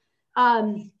do.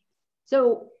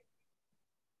 So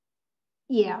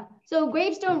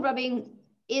gravestone rubbing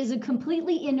is a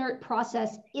completely inert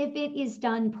process if it is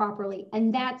done properly.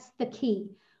 And that's the key.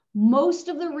 Most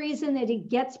of the reason that it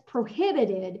gets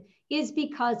prohibited is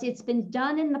because it's been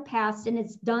done in the past and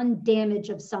it's done damage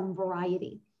of some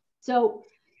variety. So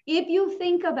if you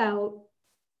think about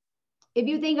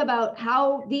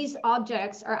how these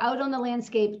objects are out on the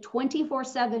landscape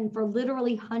 24/7 for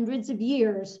literally hundreds of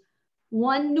years,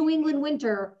 one New England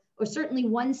winter, or certainly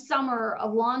one summer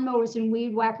of lawnmowers and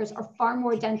weed whackers are far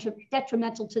more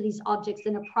detrimental to these objects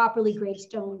than a properly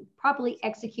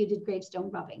executed gravestone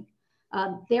rubbing.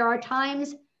 There are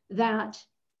times that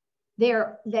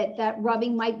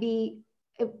rubbing might be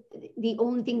the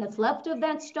only thing that's left of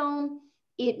that stone.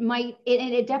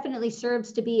 It definitely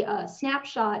serves to be a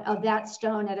snapshot of that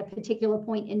stone at a particular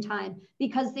point in time,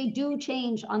 because they do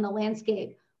change on the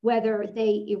landscape, whether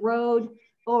they erode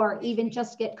or even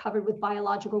just get covered with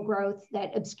biological growth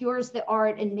that obscures the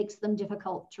art and makes them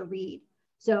difficult to read.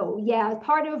 So yeah,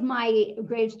 part of my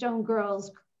Gravestone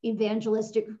Girls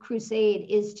evangelistic crusade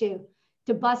is to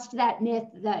bust that myth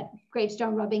that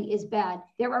gravestone rubbing is bad.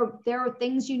 There are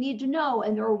things you need to know,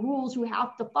 and there are rules you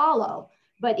have to follow.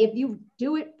 But if you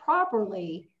do it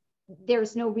properly,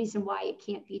 there's no reason why it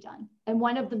can't be done. And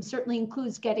one of them certainly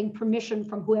includes getting permission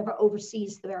from whoever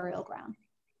oversees the burial ground.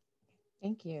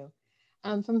 Thank you.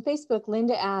 From Facebook,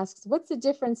 Linda asks, what's the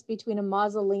difference between a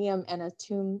mausoleum and a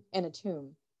tomb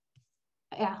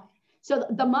Yeah, so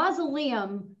the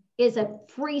mausoleum is a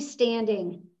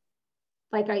freestanding,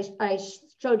 like I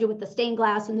showed you with the stained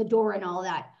glass and the door and all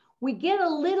that. We get a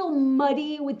little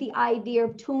muddy with the idea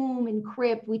of tomb and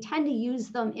crypt. We tend to use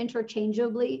them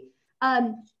interchangeably.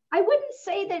 I wouldn't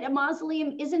say that a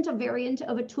mausoleum isn't a variant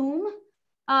of a tomb,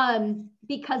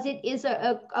 because it is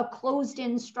a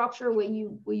closed-in structure where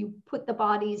you put the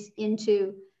bodies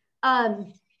into.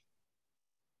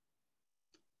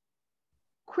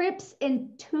 Crypts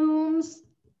and tombs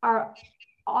are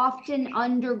often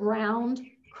underground,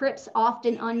 crypts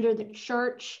often under the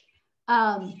church.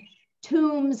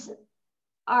 Tombs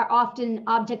are often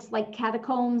objects like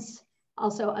catacombs,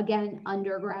 also again,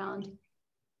 underground.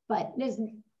 But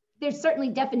there's certainly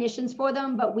definitions for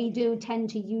them, but we do tend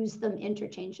to use them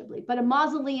interchangeably. But a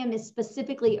mausoleum is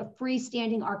specifically a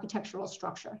freestanding architectural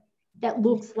structure that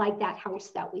looks like that house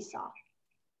that we saw.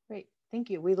 Great, thank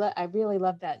you. I really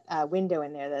love that window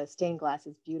in there. The stained glass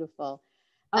is beautiful.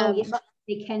 Oh, yes,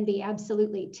 they can be,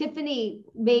 absolutely. Tiffany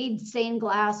made stained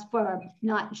glass for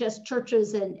not just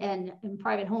churches and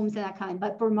private homes and that kind,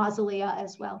 but for mausolea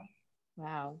as well.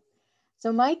 Wow.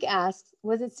 So Mike asks,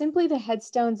 was it simply the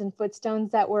headstones and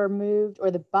footstones that were moved, or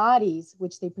the bodies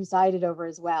which they presided over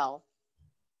as well?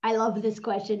 I love this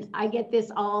question. I get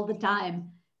this all the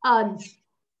time.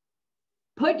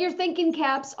 Put your thinking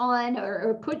caps on,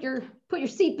 or put your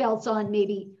seatbelts on,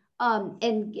 maybe,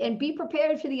 and be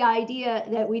prepared for the idea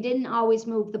that we didn't always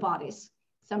move the bodies.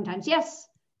 Sometimes yes,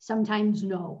 sometimes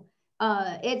no.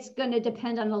 It's going to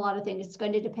depend on a lot of things. It's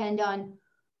going to depend on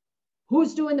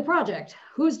who's doing the project,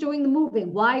 who's doing the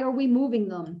moving, why are we moving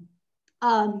them?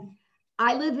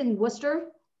 I live in Worcester,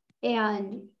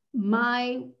 and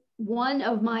one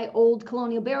of my old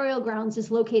colonial burial grounds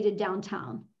is located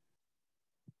downtown.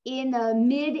 In the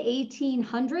mid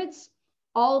 1800s,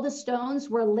 all the stones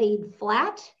were laid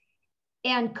flat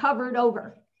and covered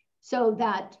over so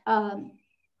that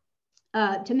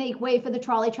to make way for the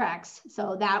trolley tracks.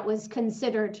 So that was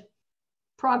considered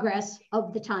progress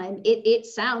of the time. It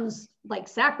sounds like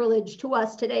sacrilege to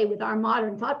us today with our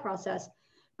modern thought process,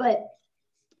 but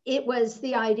it was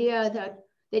the idea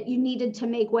that you needed to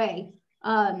make way.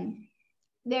 I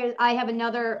have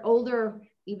another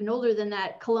even older than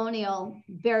that, colonial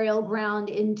burial ground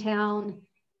in town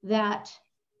that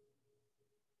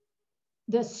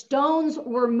the stones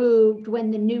were moved when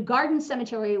the new garden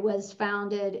cemetery was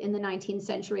founded in the 19th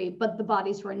century, but the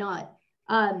bodies were not.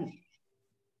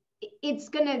 It's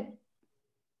gonna,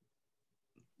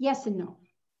 yes and no.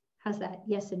 How's that?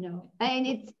 Yes and no.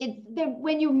 And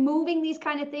when you're moving these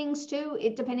kind of things too,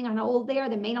 depending on how old they are,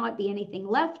 there may not be anything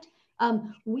left. I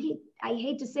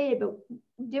hate to say it, but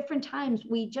different times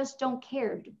we just don't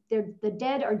care. The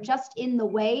dead are just in the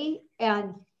way,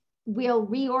 and we'll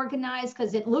reorganize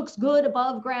because it looks good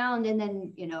above ground, and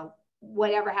then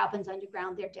whatever happens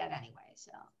underground, they're dead anyway.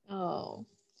 So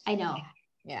I know.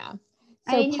 Yeah.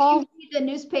 So if you read the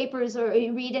newspapers or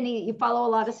you follow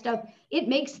a lot of stuff, it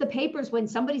makes the papers when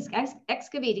somebody's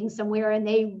excavating somewhere and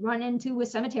they run into a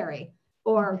cemetery,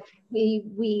 or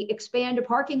we expand a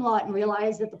parking lot and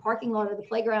realize that the parking lot or the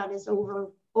playground is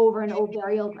over an old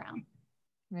burial ground.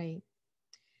 Right.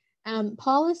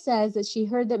 Paula says that she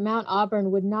heard that Mount Auburn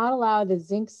would not allow the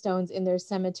zinc stones in their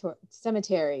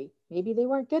cemetery. Maybe they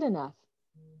weren't good enough.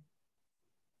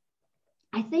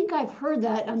 I think I've heard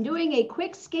that. I'm doing a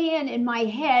quick scan in my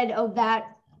head of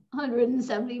that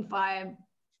 175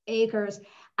 acres.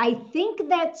 I think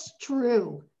that's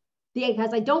true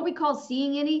because I don't recall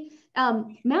seeing any.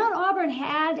 Mount Auburn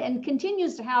had and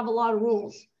continues to have a lot of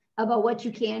rules about what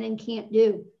you can and can't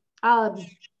do.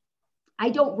 I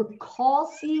don't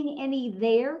recall seeing any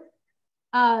there.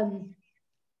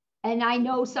 And I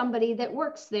know somebody that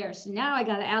works there. So now I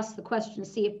got to ask the question to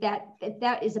see if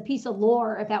that is a piece of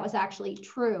lore, if that was actually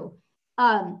true.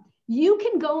 You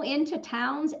can go into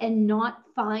towns and not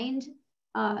find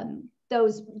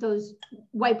those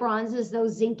white bronzes,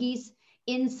 those zinkies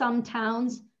in some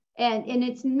towns. And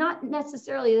it's not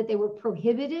necessarily that they were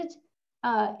prohibited.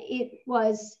 It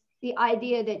was the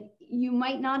idea that you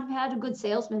might not have had a good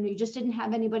salesman, or you just didn't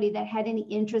have anybody that had any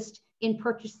interest in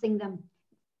purchasing them.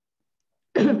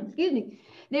 Excuse me.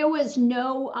 There was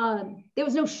no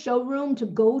showroom to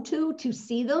go to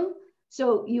see them.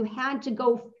 So you had to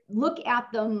go look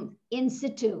at them in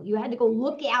situ. You had to go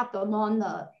look at them on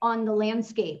the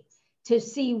landscape to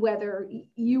see whether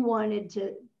you wanted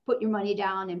to put your money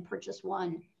down and purchase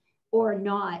one or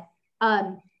not.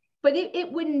 But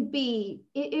it wouldn't be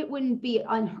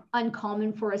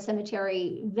uncommon for a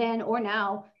cemetery then or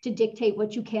now to dictate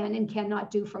what you can and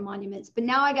cannot do for monuments. But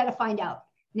now I got to find out.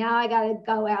 Now I got to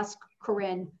go ask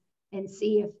Corinne and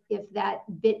see if that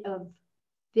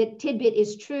tidbit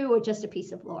is true or just a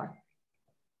piece of lore.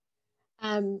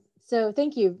 So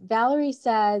thank you. Valerie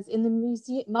says, in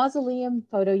the mausoleum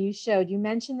photo you showed, you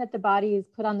mentioned that the body is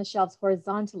put on the shelves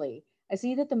horizontally. I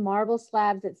see that the marble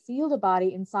slabs that seal the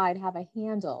body inside have a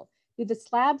handle. Do the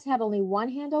slabs have only one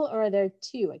handle, or are there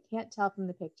two? I can't tell from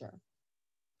the picture.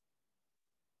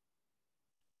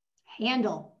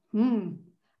 Handle.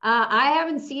 I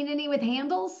haven't seen any with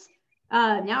handles.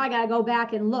 Now I got to go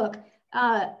back and look.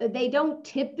 They don't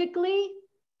typically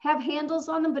have handles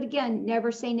on them, but again,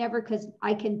 never say never, because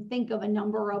I can think of a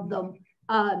number of them.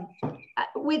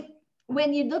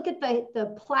 When you look at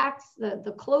the plaques,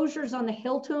 the closures on the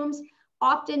hill tombs,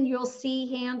 often you'll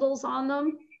see handles on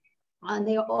them, on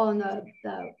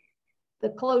the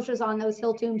closures on those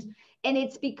hill tombs, and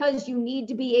it's because you need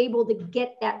to be able to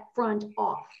get that front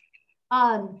off.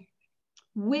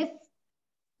 With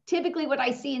typically what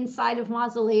I see inside of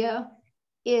mausolea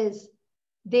is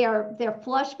they're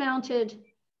flush mounted,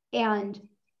 and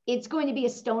it's going to be a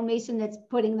stonemason that's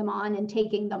putting them on and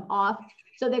taking them off.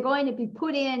 So they're going to be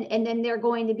put in, and then they're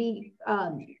going to be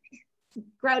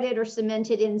grouted or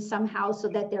cemented in somehow so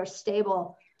that they're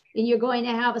stable. And you're going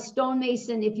to have a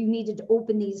stonemason, if you needed to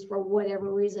open these for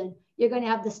whatever reason, you're going to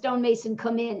have the stonemason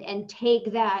come in and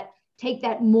take that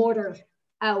mortar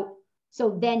out.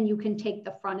 So then you can take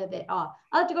the front of it off.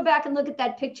 I'll have to go back and look at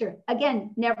that picture.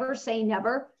 Again, never say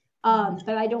never,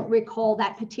 but I don't recall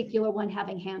that particular one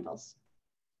having handles.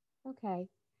 Okay.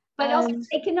 But also,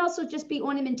 it can also just be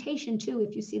ornamentation too,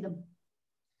 if you see them.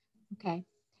 Okay.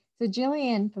 So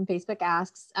Jillian from Facebook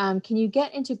asks, can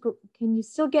you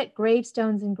still get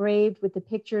gravestones engraved with the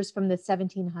pictures from the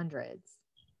 1700s?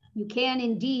 You can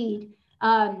indeed.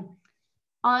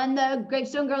 On the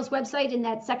Gravestone Girls website, in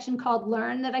that section called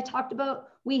Learn that I talked about,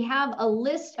 we have a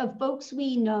list of folks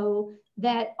we know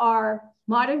that are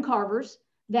modern carvers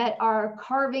that are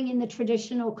carving in the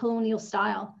traditional colonial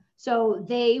style. So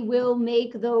they will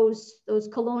make those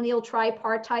colonial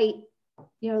tripartite,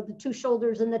 the two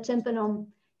shoulders and the tympanum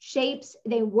shapes.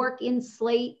 They work in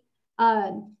slate,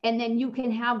 and then you can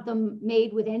have them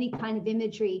made with any kind of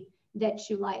imagery that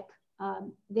you like.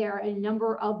 There are a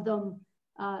number of them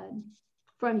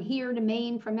from here to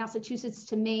Maine, from Massachusetts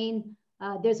to Maine.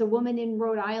 There's a woman in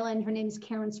Rhode Island, her name is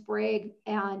Karen Sprague,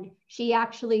 and she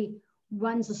actually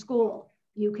runs a school.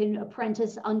 You can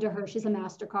apprentice under her. She's a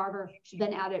master carver. She's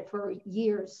been at it for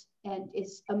years and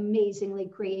is amazingly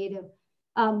creative.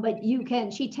 But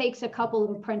she takes a couple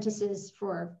of apprentices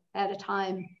at a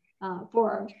time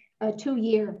for a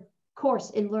 2-year course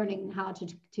in learning how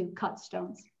to cut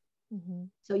stones. Mm-hmm.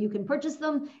 So you can purchase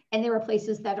them, and there are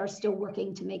places that are still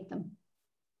working to make them.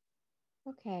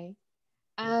 Okay.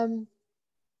 How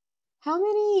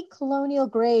many colonial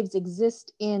graves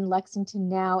exist in Lexington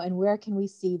now, and where can we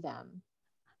see them?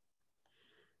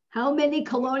 How many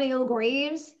colonial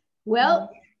graves? Well,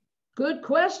 good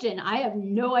question. I have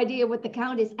no idea what the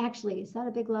count is. Actually, is that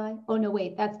a big lie? Oh, no,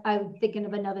 wait, I'm thinking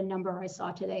of another number I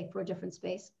saw today for a different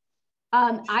space.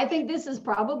 I think this is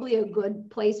probably a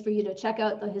good place for you to check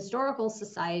out the Historical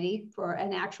Society for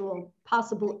an actual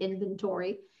possible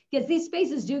inventory, because these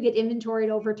spaces do get inventoried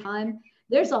over time.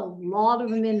 There's a lot of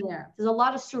them in there. There's a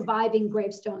lot of surviving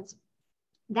gravestones.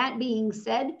 That being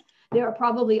said, there are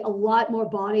probably a lot more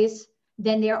bodies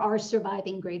than there are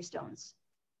surviving gravestones.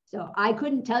 So I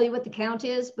couldn't tell you what the count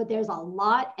is, but there's a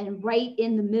lot. And right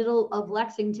in the middle of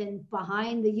Lexington,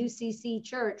 behind the UCC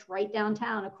church, right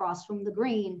downtown across from the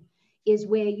green, is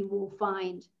where you will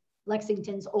find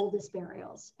Lexington's oldest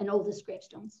burials and oldest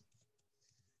gravestones.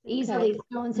 Okay. Easily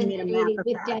stones dating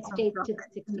with death date to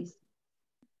the 60s.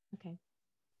 Okay.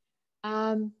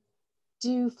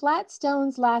 Do flat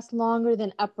stones last longer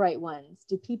than upright ones?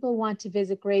 Do people want to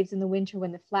visit graves in the winter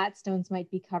when the flat stones might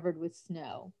be covered with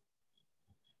snow?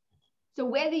 So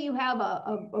whether you have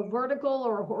a vertical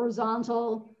or a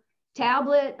horizontal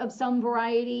tablet of some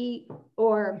variety,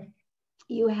 or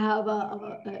you have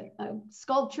a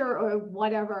sculpture or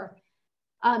whatever,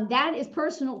 that is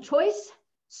personal choice.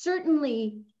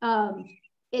 Certainly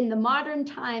in the modern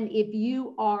time, if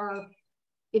you are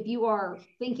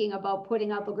thinking about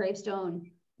putting up a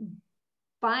gravestone,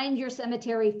 find your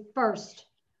cemetery first.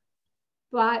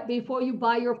 But before you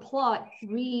buy your plot,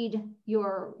 read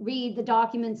the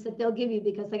documents that they'll give you,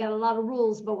 because they got a lot of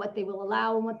rules about what they will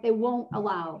allow and what they won't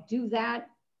allow. Do that.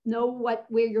 Know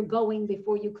where you're going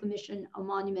before you commission a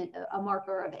monument, a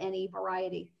marker of any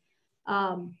variety.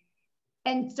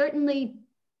 And certainly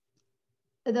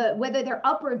whether they're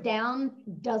up or down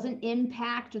doesn't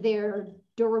impact their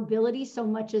durability so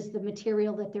much as the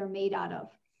material that they're made out of.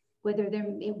 Whether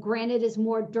granite is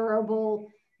more durable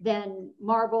than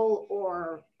marble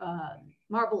or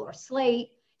slate,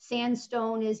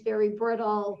 sandstone is very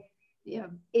brittle.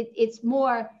 It's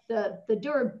more the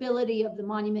durability of the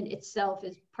monument itself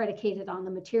is predicated on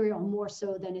the material more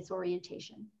so than its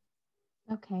orientation.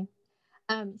 Okay.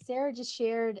 Sarah just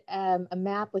shared a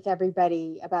map with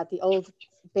everybody about the old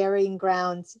burying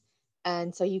grounds,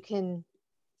 and so you can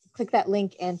click that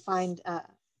link and find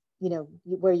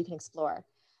where you can explore.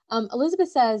 Elizabeth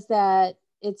says that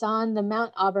it's on the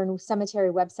Mount Auburn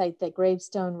Cemetery website that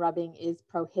gravestone rubbing is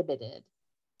prohibited.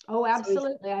 Oh,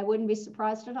 absolutely. I wouldn't be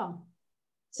surprised at all.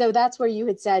 So that's where you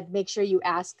had said, make sure you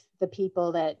ask the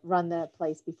people that run the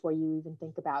place before you even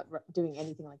think about doing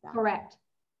anything like that. Correct.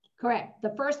 Correct.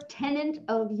 The first tenet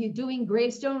of you doing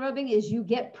gravestone rubbing is you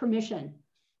get permission.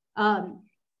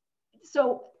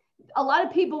 So a lot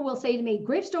of people will say to me,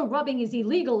 gravestone rubbing is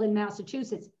illegal in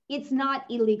Massachusetts. It's not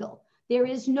illegal. There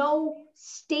is no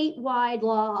statewide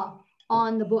law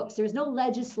on the books. There's no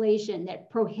legislation that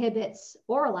prohibits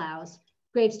or allows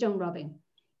gravestone rubbing.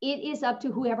 It is up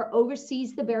to whoever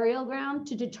oversees the burial ground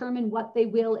to determine what they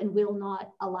will and will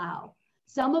not allow.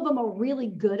 Some of them are really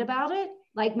good about it,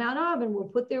 like Mount Auburn will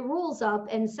put their rules up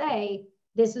and say,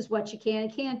 this is what you can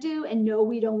and can't do, and no,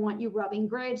 we don't want you rubbing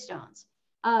gravestones.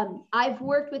 I've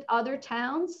worked with other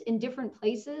towns in different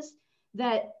places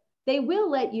that they will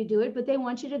let you do it, but they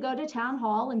want you to go to town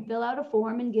hall and fill out a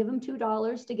form and give them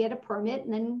 $2 to get a permit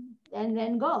and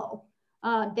then go.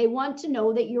 They want to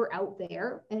know that you're out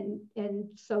there and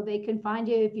so they can find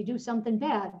you if you do something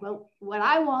bad. Well, what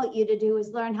I want you to do is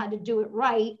learn how to do it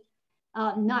right,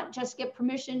 not just get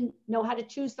permission, know how to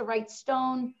choose the right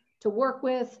stone to work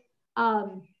with,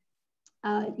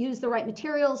 use the right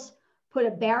materials, put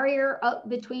a barrier up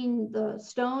between the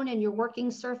stone and your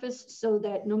working surface so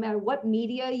that no matter what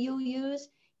media you use,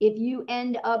 if you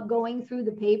end up going through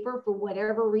the paper for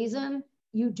whatever reason,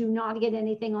 you do not get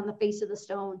anything on the face of the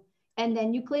stone. And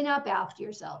then you clean up after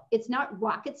yourself. It's not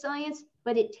rocket science,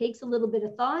 but it takes a little bit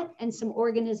of thought and some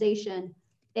organization.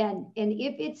 And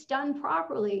if it's done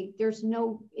properly, there's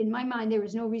no, in my mind, there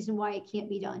is no reason why it can't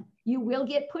be done. You will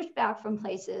get pushback from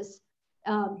places.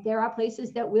 There are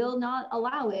places that will not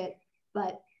allow it.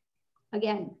 But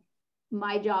again,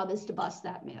 my job is to bust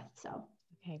that myth. So,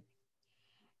 okay.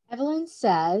 Evelyn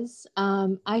says,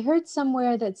 I heard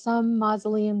somewhere that some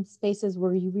mausoleum spaces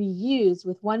were reused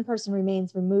with one person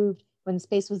remains removed when the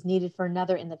space was needed for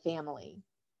another in the family.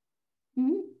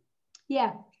 Mm-hmm.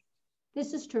 Yeah,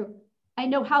 this is true. I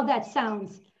know how that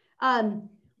sounds.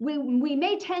 We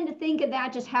may tend to think of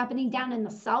that just happening down in the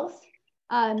South.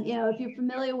 You know, if you're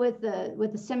familiar with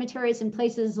the cemeteries in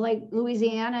places like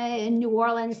Louisiana and New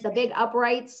Orleans, the big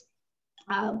uprights,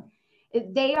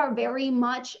 they are very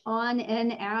much on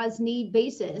an as-need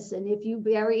basis. And if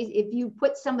you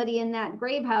put somebody in that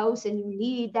grave house and you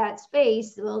need that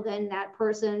space, well, then that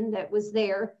person that was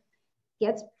there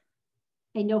gets,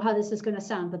 I know how this is going to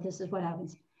sound, but this is what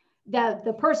happens.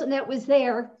 The person that was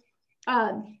there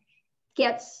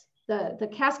gets, the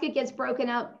casket gets broken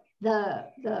up,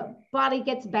 the body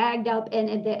gets bagged up, and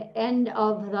at the end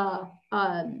of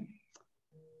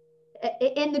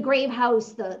in the grave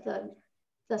house,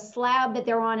 the slab that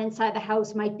they're on inside the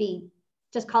house might be,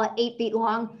 just call it 8 feet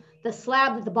long. The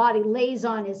slab that the body lays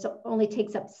on only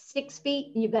takes up 6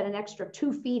 feet, and you've got an extra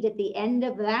 2 feet at the end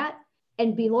of that.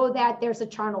 And below that, there's a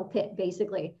charnel pit,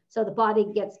 basically. So the body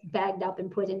gets bagged up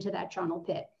and put into that charnel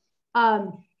pit.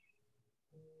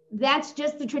 That's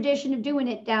just the tradition of doing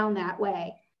it down that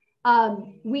way.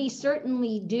 We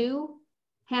certainly do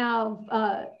have,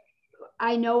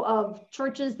 I know of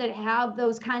churches that have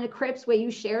those kind of crypts where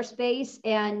you share space,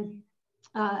 and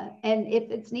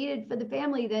if it's needed for the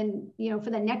family, then, you know, for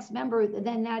the next member,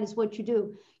 then that is what you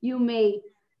do. You may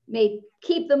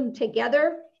keep them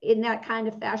together in that kind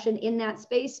of fashion in that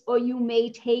space, or you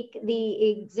may take the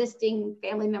existing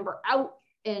family member out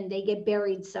and they get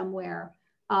buried somewhere.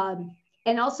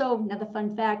 And also another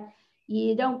fun fact,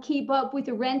 you don't keep up with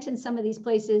the rent in some of these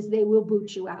places, they will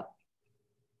boot you out.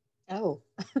 Oh,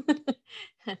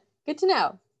 good to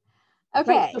know.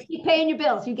 Okay. Right, so keep paying your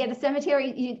bills. You get a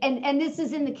cemetery, and this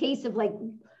is in the case of like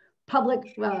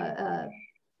public,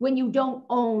 when you don't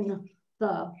own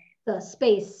the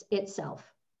space itself.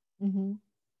 Mm-hmm.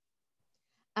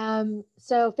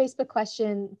 So Facebook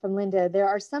question from Linda, there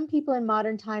are some people in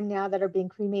modern time now that are being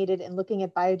cremated and looking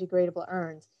at biodegradable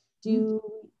urns. Do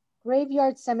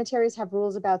graveyard cemeteries have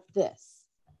rules about this?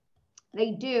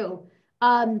 They do.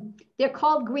 They're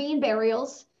called green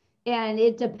burials, and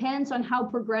it depends on how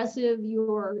progressive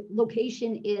your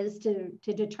location is to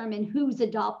determine who's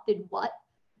adopted what.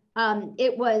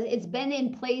 It's been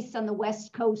in place on the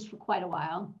West Coast for quite a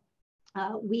while.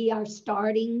 We are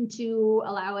starting to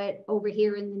allow it over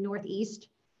here in the Northeast.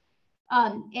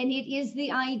 And it is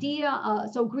the idea,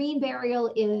 so green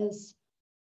burial is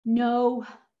no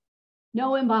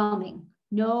embalming,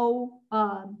 no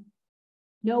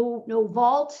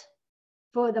vault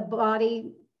for the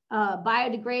body,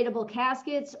 biodegradable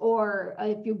caskets, or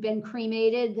if you've been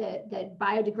cremated, the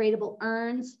biodegradable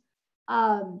urns,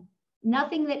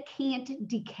 nothing that can't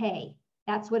decay.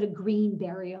 That's what a green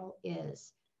burial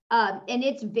is. And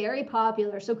it's very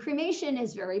popular. So cremation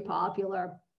is very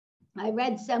popular. I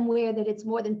read somewhere that it's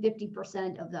more than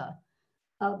 50%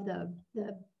 of the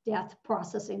death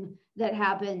processing that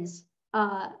happens.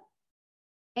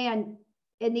 And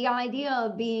the idea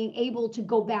of being able to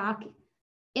go back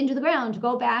into the ground, to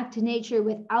go back to nature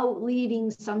without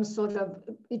leaving some sort of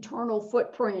eternal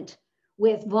footprint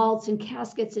with vaults and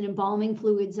caskets and embalming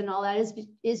fluids and all that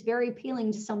is very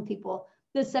appealing to some people.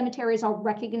 The cemeteries are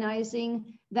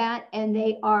recognizing that, and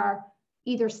they are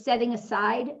either setting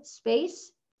aside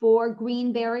space for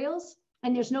green burials,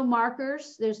 and there's no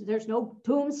markers, there's no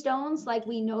tombstones like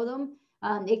we know them.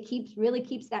 It really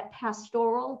keeps that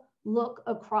pastoral look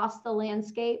across the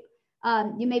landscape.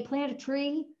 You may plant a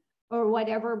tree or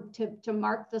whatever to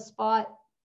mark the spot,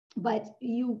 but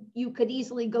you could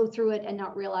easily go through it and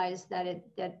not realize that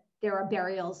there are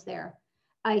burials there.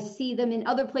 I see them in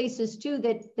other places too,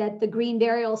 that the green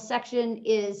burial section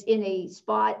is in a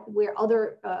spot where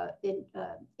other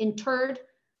interred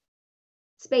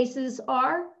spaces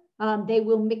are. They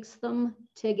will mix them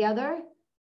together.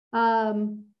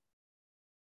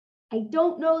 I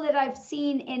don't know that I've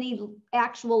seen any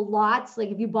actual lots, like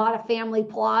if you bought a family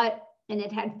plot and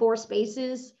it had 4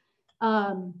 spaces.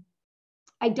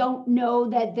 I don't know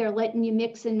that they're letting you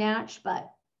mix and match, but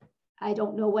I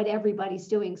don't know what everybody's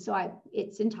doing. So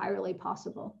it's entirely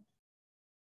possible.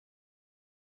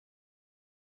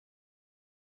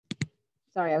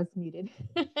 Sorry, I was muted.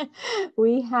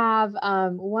 We have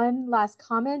one last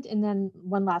comment and then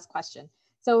one last question.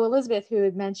 So Elizabeth, who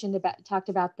had talked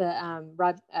about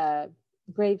the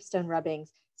gravestone rubbings,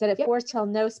 said at Forest Hill,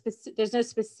 there's no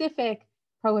specific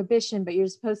prohibition, but you're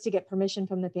supposed to get permission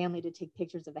from the family to take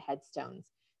pictures of the headstones.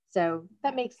 So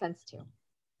that makes sense too.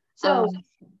 So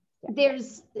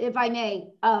there's, if I may,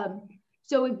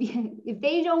 so if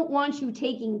they don't want you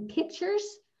taking pictures,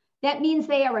 that means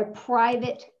they are a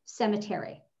private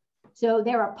cemetery. So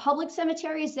there are public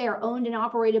cemeteries, they are owned and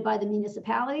operated by the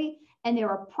municipality, and there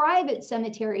are private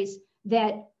cemeteries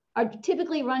that are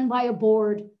typically run by a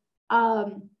board.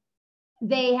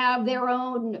 They have their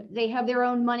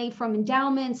own money from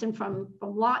endowments and from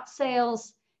lot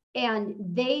sales, and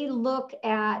they look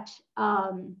at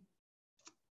the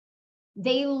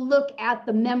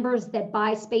members that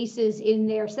buy spaces in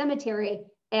their cemetery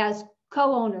as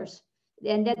co-owners,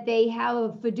 and that they have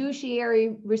a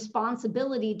fiduciary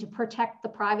responsibility to protect the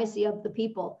privacy of the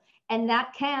people. And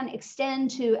that can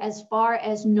extend to as far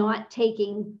as not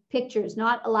taking pictures,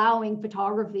 not allowing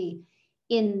photography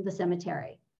in the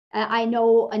cemetery. I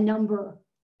know a number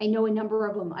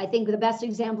of them. I think the best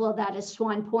example of that is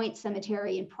Swan Point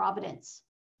Cemetery in Providence.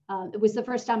 It was the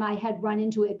first time I had run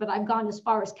into it, but I've gone as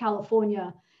far as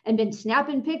California and been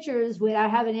snapping pictures without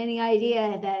having any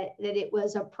idea that it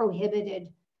was a prohibited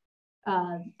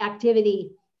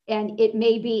activity. And it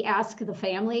may be ask the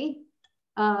family,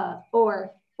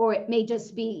 or it may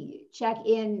just be check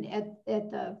in at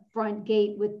the front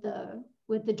gate with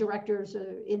the directors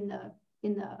or in the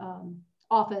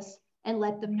office and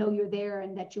let them know you're there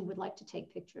and that you would like to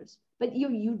take pictures. But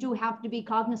you do have to be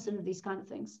cognizant of these kind of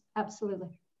things. Absolutely.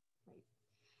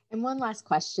 And one last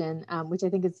question, which I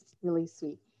think is really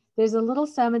sweet. There's a little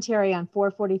cemetery on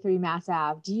 443 Mass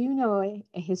Ave. Do you know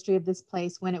a history of this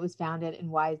place, when it was founded and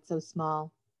why it's so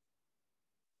small?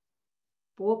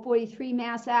 443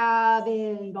 Mass Ave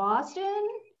in Boston?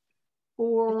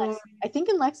 Or I think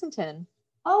in Lexington.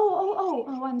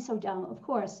 Oh, I'm so dumb. Of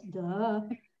course, duh.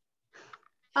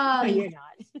 No, you're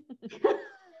not.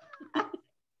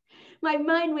 My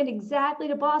mind went exactly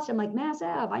to Boston, like Mass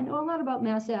Ave. I know a lot about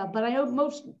Mass Ave, but I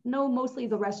know mostly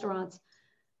the restaurants.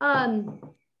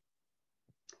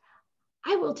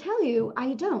 I will tell you,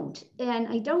 I don't. And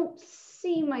I don't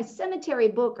see my cemetery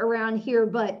book around here,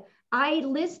 but I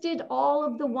listed all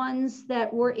of the ones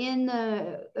that were in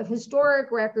the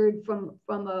historic record from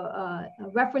a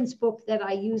reference book that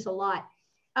I use a lot.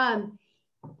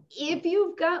 If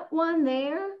you've got one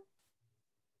there,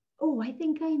 oh, I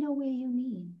think I know where you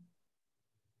mean.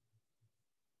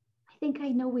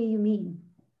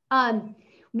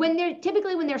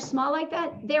 Typically when they're small like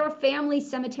that, they're a family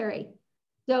cemetery.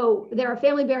 So they're a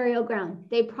family burial ground.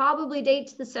 They probably date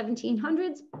to the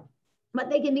 1700s, but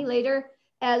they can be later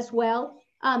as well.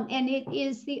 And it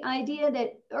is the idea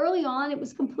that early on, it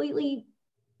was completely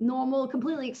normal,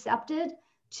 completely accepted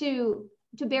to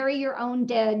bury your own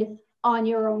dead on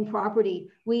your own property.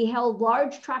 We held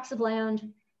large tracts of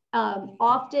land.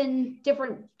 Often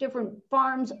different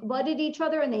farms abutted each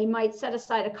other, and they might set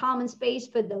aside a common space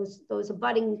for those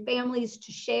abutting families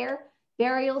to share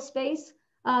burial space.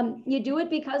 You do it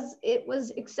because it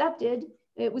was accepted,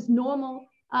 it was normal,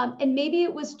 and maybe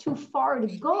it was too far to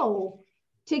go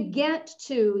to get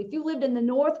to. If you lived in the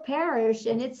North Parish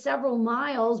and it's several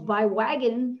miles by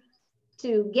wagon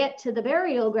to get to the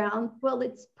burial ground, well,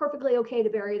 it's perfectly okay to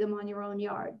bury them on your own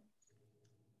yard.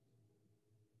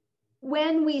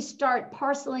 When we start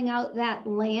parceling out that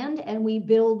land and we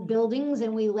build buildings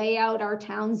and we lay out our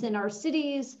towns and our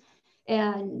cities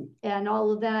and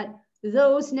all of that,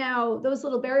 those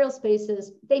little burial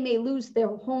spaces, they may lose their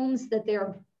homes that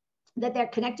they're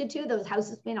connected to. Those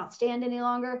houses may not stand any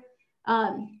longer.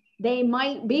 They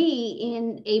might be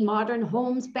in a modern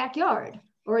home's backyard,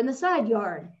 or in the side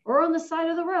yard, or on the side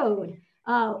of the road,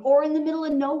 or in the middle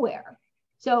of nowhere.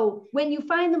 So when you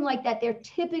find them like that, they're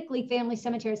typically family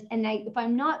cemeteries. And if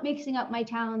I'm not mixing up my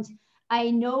towns,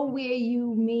 I know where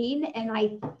you mean, and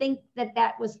I think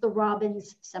that was the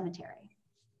Robbins Cemetery.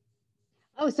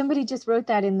 Oh, somebody just wrote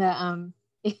that in the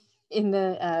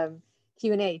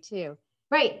Q&A too.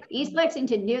 Right, East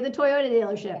Lexington, near the Toyota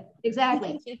dealership.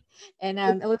 Exactly. And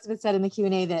Elizabeth said in the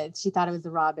Q&A that she thought it was the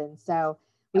Robbins. So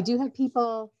we do have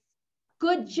people.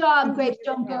 Good job,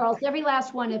 Gravestone Girls, every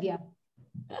last one of you.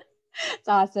 It's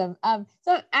awesome.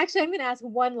 So actually, I'm going to ask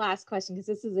one last question because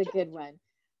this is a good one.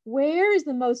 Where is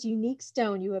the most unique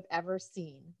stone you have ever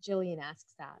seen? Jillian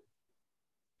asks that.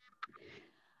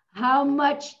 How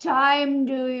much time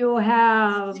do you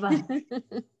have?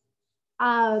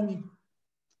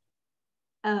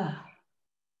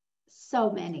 So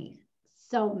many.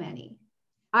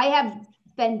 I have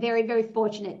been very, very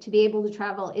fortunate to be able to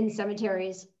travel in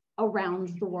cemeteries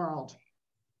around the world.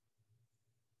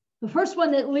 The first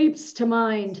one that leaps to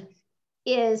mind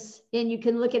is, and you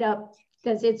can look it up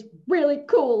because it's really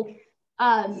cool,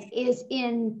 is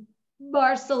in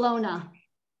Barcelona.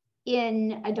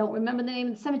 I don't remember the name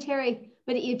of the cemetery,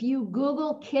 but if you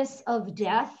Google Kiss of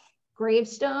Death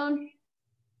gravestone,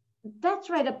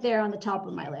 that's right up there on the top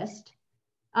of my list.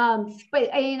 But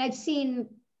I mean, I've seen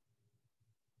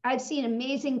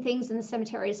amazing things in the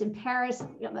cemeteries in Paris,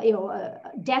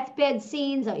 deathbed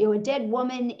scenes, a dead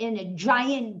woman in a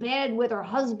giant bed with her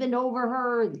husband over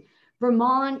her. In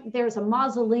Vermont, there's a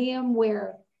mausoleum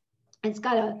where it's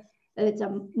a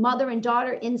mother and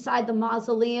daughter inside the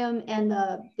mausoleum, and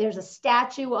there's a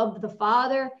statue of the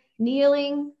father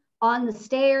kneeling on the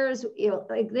stairs,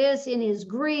 like this in his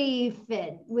grief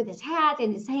and with his hat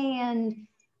in his hand.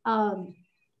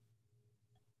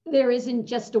 There isn't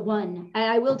just a one.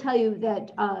 And I will tell you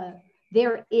that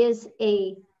there is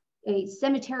a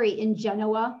cemetery in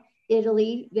Genoa,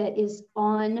 Italy, that is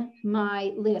on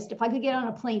my list. If I could get on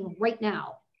a plane right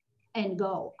now and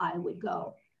go, I would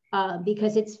go,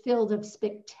 because it's filled of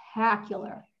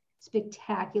spectacular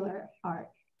art.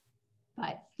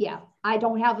 But yeah, I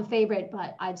don't have a favorite,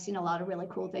 but I've seen a lot of really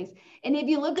cool things. And if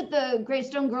you look at the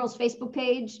Gravestone Girls Facebook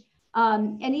page,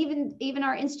 and even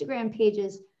our Instagram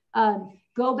pages,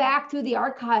 go back through the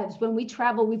archives. When we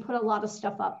travel, we put a lot of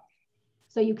stuff up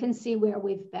so you can see where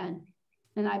we've been.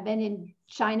 And I've been in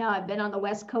China, I've been on the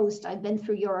West Coast, I've been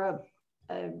through Europe.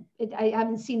 I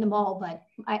haven't seen them all, but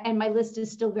and my list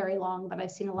is still very long, but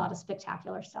I've seen a lot of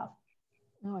spectacular stuff.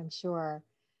 Oh, I'm sure.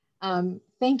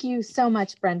 Thank you so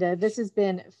much, Brenda. This has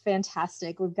been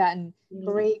fantastic. We've gotten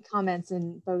great comments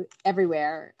in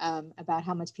everywhere about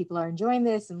how much people are enjoying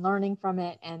this and learning from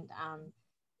it. And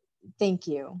thank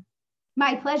you.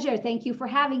 My pleasure. Thank you for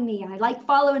having me. I like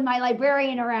following my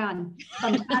librarian around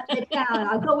from town to town.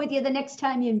 I'll go with you the next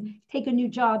time you take a new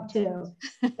job too.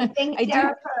 And thanks,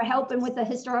 Sarah, for helping with the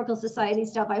Historical Society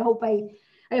stuff. I hope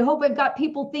I've got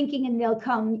people thinking and they'll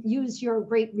come use your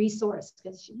great resource,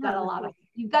 because you've got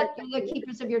you're the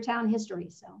keepers of your town history.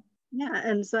 So yeah,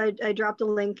 and so I dropped a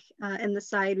link in the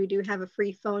side. We do have a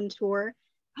free phone tour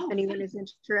if anyone is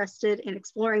interested in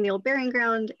exploring the old burying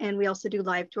ground, and we also do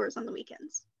live tours on the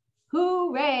weekends.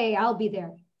 Hooray, I'll be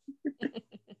there.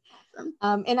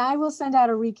 Awesome. And I will send out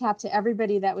a recap to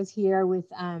everybody that was here with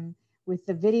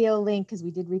the video link, because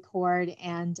we did record,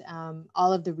 and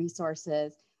all of the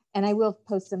resources. And I will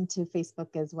post them to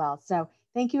Facebook as well. So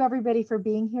thank you, everybody, for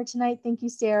being here tonight. Thank you,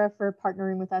 Sarah, for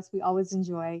partnering with us. We always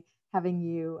enjoy having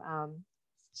you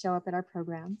show up at our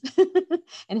program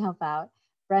and help out.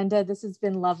 Brenda, this has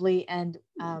been lovely. And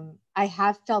I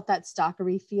have felt that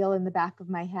stalkery feel in the back of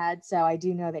my head. So I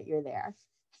do know that you're there.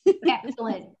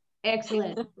 Excellent.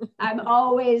 Excellent. I'm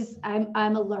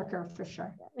a lurker for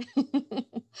sure.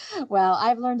 Well,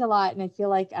 I've learned a lot, and I feel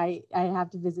like I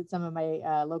have to visit some of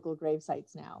my local grave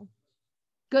sites now.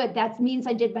 Good. That means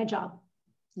I did my job.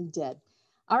 You did.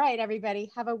 All right,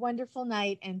 everybody. Have a wonderful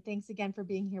night. And thanks again for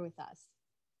being here with us.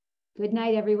 Good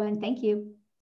night, everyone. Thank you.